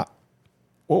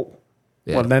 Oh.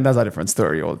 Yeah. Well, then that's a different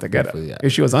story altogether. Hopefully, yeah.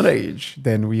 If she was underage,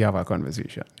 then we have a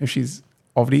conversation. If she's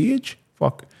of the age,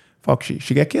 fuck she.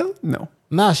 She get killed? No.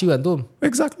 Nah, she went home.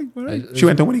 Exactly. Right. She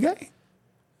went home with the guy.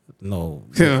 No.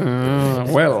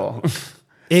 Well.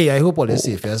 Hey, I hope all is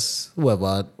safe, yes.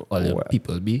 Whoever all the Well.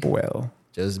 people be. Well.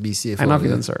 Just be safe. I'm not out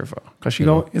feeling there. sorry for her. Because she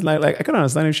go, it's like I can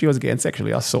understand if she was getting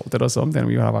sexually assaulted or something,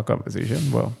 we would have a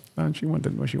conversation. Well, and she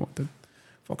wanted what she wanted.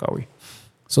 Fuck are we?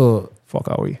 So, Fuck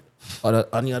are we?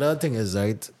 and the other thing is,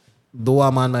 right, though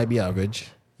a man might be average,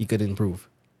 he could improve.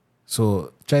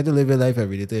 So, try to live your life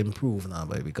every day to improve now,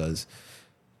 boy, because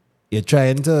you're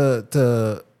trying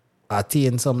to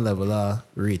attain some level of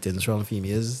ratings from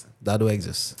females that don't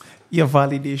exist. Your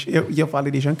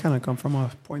validation cannot come from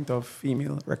a point of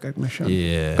female recognition.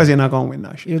 Yeah. Because you're not going to win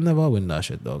that shit. You'll never win that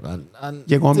shit, dog. And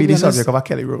You're going to be the honest, subject of a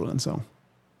Kelly Rowland song.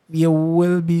 you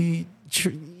will be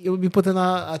put in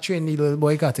a trainee little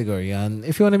boy category, and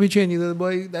if you want to be trainee little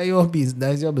boy, that's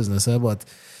your business. But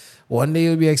one day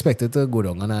you'll be expected to go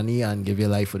down on a knee and give your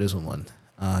life for this woman.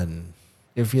 And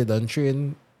if you don't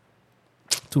train,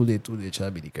 too late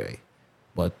shall be the cry.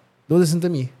 But don't listen to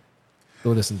me.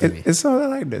 It's sort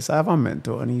of like this. I have a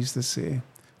mentor, and he used to say,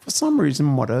 for some reason,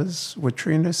 mothers would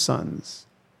train their sons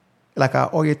like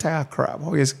how you tie a crab,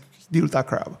 how you deal with a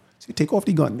crab. So you take off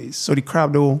the gunnies so the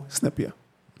crab don't snip you.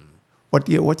 What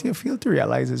you fail to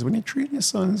realize is when you train your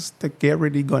sons to get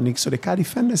rid of the gunnies so they can't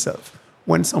defend themselves,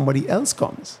 when somebody else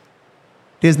comes,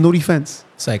 there's no defense.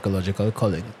 Psychological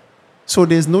culling. So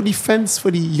there's no defense for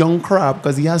the young crab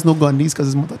because he has no gunnies because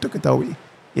his mother took it away.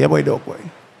 Yeah, boy, dog boy.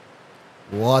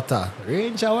 Water.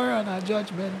 Rain shower and a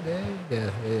judgment day.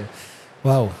 Yeah.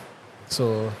 Wow.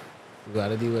 So we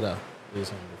gotta deal with that. Do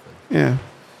something different.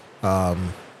 Yeah.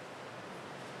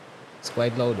 It's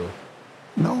quite loud though.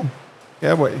 No.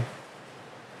 Yeah, boy.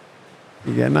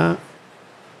 We getting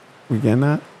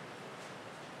that?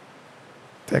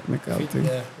 Technical thing.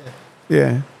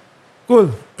 Yeah.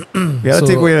 Cool. We gotta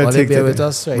take away the while take they bear today. with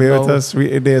us right Bear with now. us.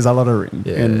 There's a lot of rain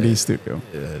in the studio.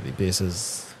 Yeah, the bass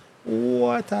is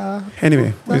water.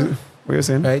 Anyway, what you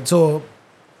saying? Right, so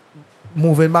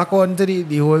moving back on to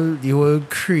the whole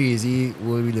crazy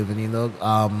world we living in, dog.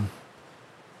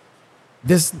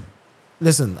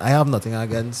 Listen, I have nothing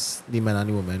against the men and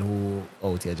the women who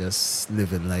out here just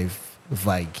living life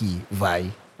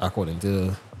vi, according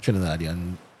to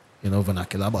Trinidadian,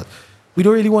 vernacular. But we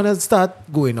don't really want to start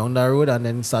going down that road and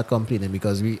then start complaining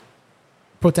because we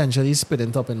potentially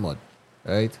spitting top in mud,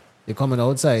 right? You're coming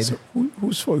outside. So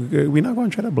whose fault? We're not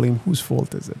going to try to blame whose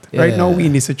fault is it. Right now, we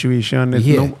in this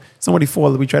situation. Somebody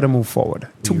fault. We try to move forward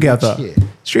together. Yeah.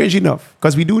 Strange enough,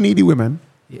 because we do need the women.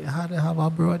 You had to have a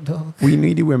broad dog. We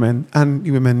need the women, and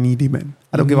the women need the men.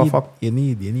 I don't give a fuck. You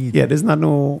need. Yeah, there's not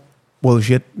no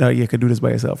bullshit that you can do this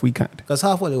by yourself. We can't. Because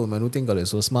half of the women who think they're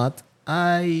so smart,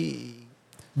 I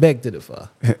beg to differ.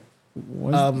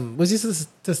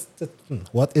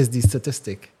 What is the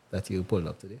statistic that you pulled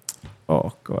up today?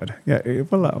 Oh God, yeah.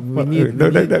 Pull up. need-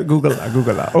 Google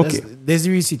that. Okay. There's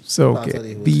the receipt. So Part of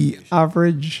okay, whole the situation.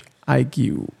 average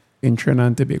IQ in Trinidad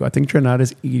and Tobago, I think Trinidad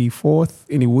is 84th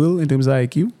in the world in terms of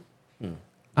IQ,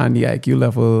 and the IQ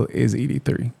level is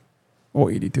 83,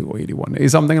 or 82, or 81.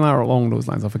 It's something along those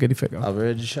lines. I forget the figure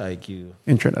Average IQ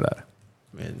in Trinidad.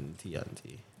 in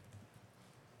TNT.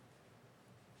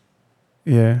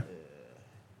 Yeah,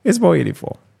 it's about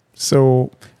 84.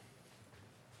 So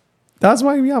that's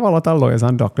why we have a lot of lawyers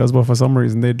and doctors, but for some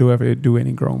reason they do ever do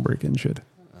any groundbreaking shit.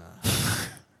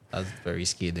 That's very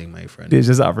scathing, my friend. They're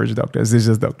just average doctors. They're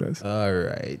just doctors. All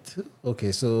right.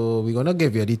 Okay, so we're going to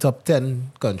give you the top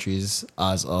 10 countries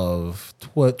as of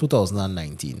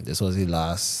 2019. This was the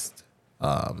last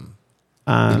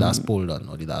poll done,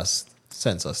 or the last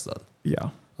census done Yeah.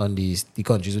 on the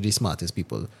countries with the smartest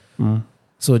people.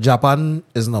 So Japan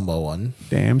is number 1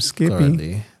 Damn Skippy.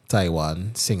 currently.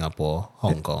 Taiwan, Singapore,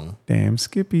 Hong Kong, Damn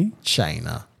Skippy.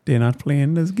 China, They're not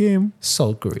playing this game.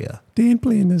 South Korea. They ain't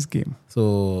playing this game.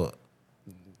 So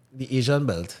the Asian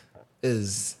belt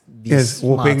is the Yes,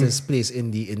 whooping- smartest place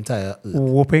in the entire earth.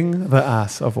 Whooping the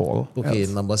ass of all. Okay, else.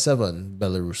 number 7,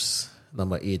 Belarus.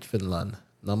 Number 8, Finland.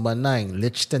 Number 9,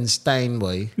 Liechtenstein,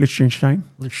 boy. Liechtenstein.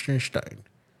 Liechtenstein.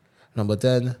 Number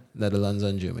 10, Netherlands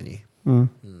and Germany.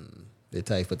 They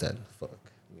tie for 10. Fuck.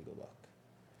 Let me go back.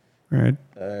 Right.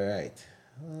 All right.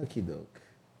 Okie doke.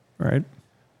 Right.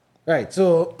 Right,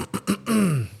 so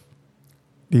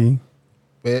The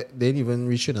they didn't even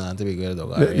reach in to be good,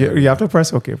 dog. you have to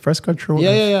press press control.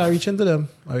 Yeah. I reach into them.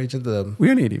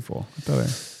 We're on 84. I tell you.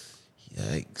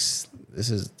 Yikes. This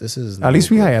is At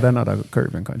least no we good. higher than other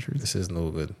Caribbean countries. This is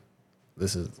no good.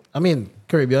 I mean,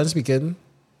 Caribbean speaking.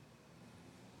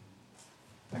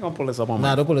 I'm gonna pull this up on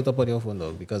Nah, don't pull it up on your phone,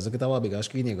 dog, because look at how big a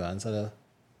screen you got. Instead of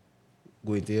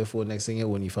going to your phone, next thing your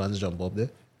OnlyFans jump up there.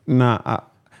 Nah,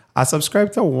 I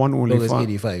subscribe to one Dog is OnlyFans.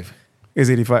 85. Is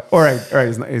 85. All right.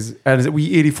 Is we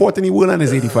 84th in the world and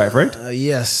is 85, right?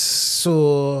 Yes.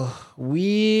 So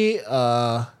we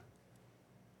the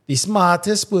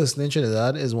smartest person in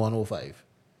Trinidad is 105.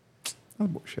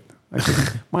 That's bullshit. I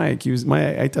test my IQ.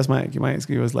 My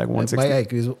IQ was like 160. My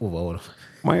IQ is over 1.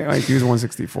 My IQ is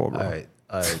 164, bro. All right.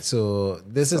 So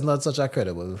this is not such a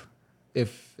credible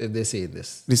if they say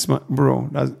this. Bro,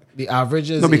 that's The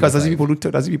average is no, because that's 85.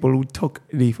 the people who took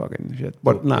the fucking shit.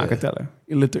 But I can tell you,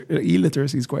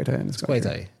 illiteracy is quite high in this It's quite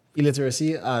country. high.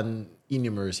 Illiteracy and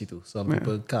innumeracy too. Some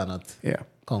people cannot Yeah,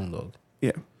 count, dog.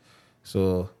 yeah.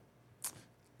 So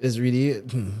it's really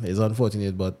it's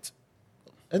unfortunate, but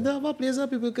and there are places that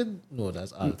people could know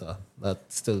that's alta.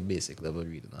 That's still basic level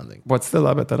reading, I think. But still,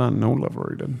 I better than no level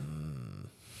reading.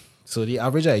 So the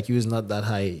average IQ is not that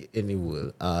high in the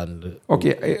world, and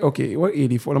Okay. What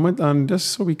 84? And just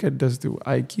so we could just do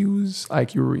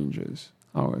IQ ranges.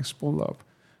 I'll pull up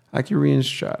IQ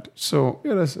range chart. So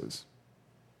here this is.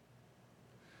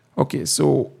 Okay,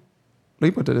 so let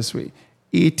me put it this way: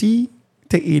 80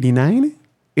 to 89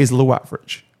 is low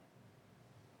average.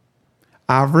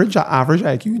 Average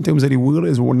IQ in terms of the world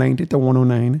is 190 to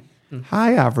 109.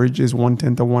 High average is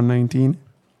 110 to 119.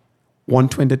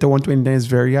 120 to 129 is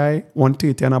very high.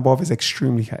 130 and above is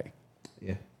extremely high.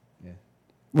 yeah.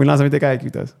 When last time you take an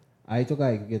IQ test? I took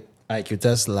IQ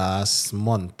test last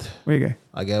month. Where you go?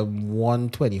 I get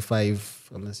 125.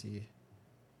 Let me see.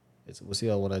 We'll see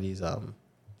how one of these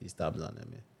tabs on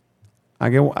them.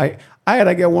 I had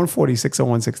to get 146 or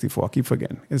 164. I keep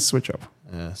forgetting. It's switch up.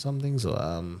 Yeah, something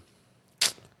so.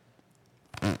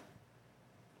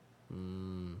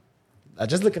 I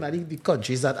just looking at the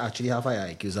countries that actually have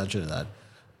high IQs and Trinidad.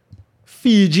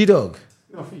 Fiji, dog.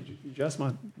 No, Fiji. Just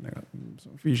man.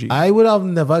 Fiji. I would have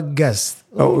never guessed.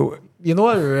 Oh, You know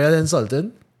what? Real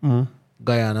insulting.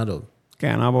 Guyana, dog.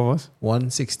 Guyana above us.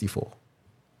 164.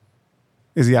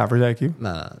 Is the average IQ?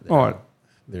 Nah. Oh.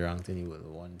 They're ranked in the world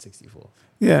 164.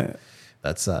 Yeah.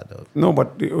 That's sad, dog. No,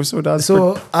 but so that's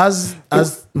So as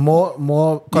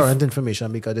more current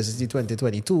information, because this is the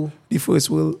 2022. the first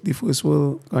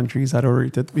world countries that are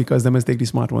rated because they must take the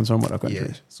smart ones from other Yeah.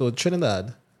 countries. So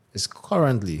Trinidad is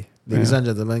currently, ladies and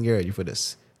gentlemen, get ready for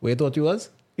this. Where you thought you was?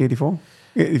 84?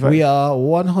 85. We are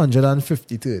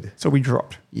 153rd. So we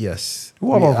dropped. Yes.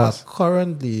 Who above we are us?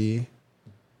 currently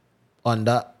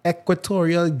under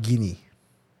Equatorial Guinea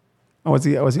What's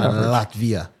the and average?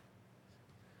 Latvia.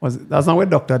 That's not where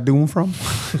Dr. Doom from?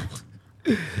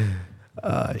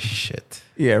 Shit.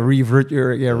 Yeah, revert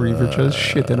just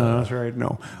shitting on us right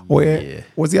now.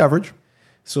 What's the average?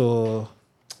 So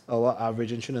our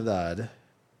average in Trinidad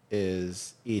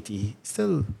is 80. It's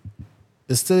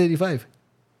still 85.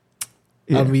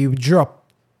 Yeah. And we drop.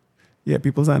 Yeah,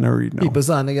 people's on a read now. People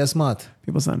starting to get smart.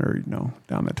 People's on a read now.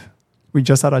 Damn it. We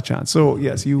just had a chance. So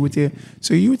yes, you would say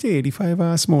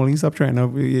 85 smalling, stop trying to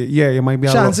you might be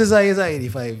a Chances are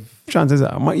 85. chances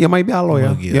are you might be a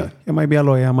lawyer. Yeah, you might be a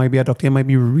lawyer, might be a doctor, you might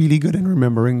be really good in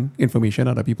remembering information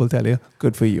other people tell you.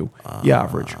 Good for you. You're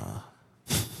average.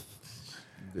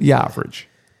 You're average.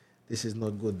 This is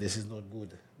not good. This is not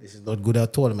good. This is not good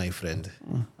at all, my friend.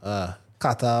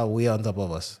 Kata way on top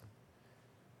of us.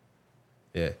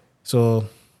 Yeah. So,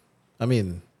 I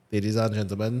mean, ladies and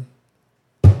gentlemen,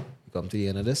 we come to the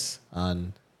end of this,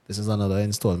 and this is another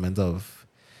installment of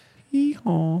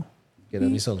Hee-haw. Get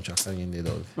Me Song Track Song in the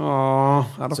Dog. Oh,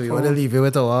 So you want to leave it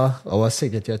with our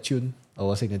signature tune,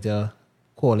 our signature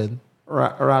calling.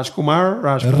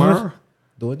 Rajkumar.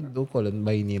 Don't call him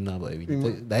by name now, but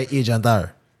the agent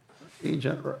are.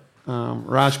 Agent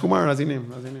Rajkumar, that's his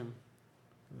name.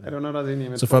 I don't know that's his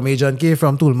name. So from Agent K,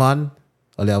 from Toolman,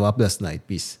 I'll have a blessed night.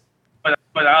 Peace.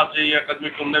 Bazie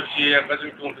أقدمكم نفسي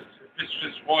أقدمكم في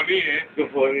الصفونية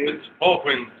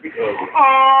open.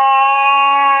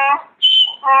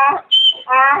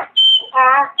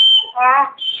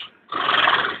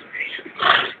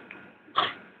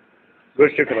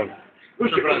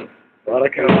 شكرا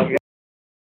بارك الله فيك.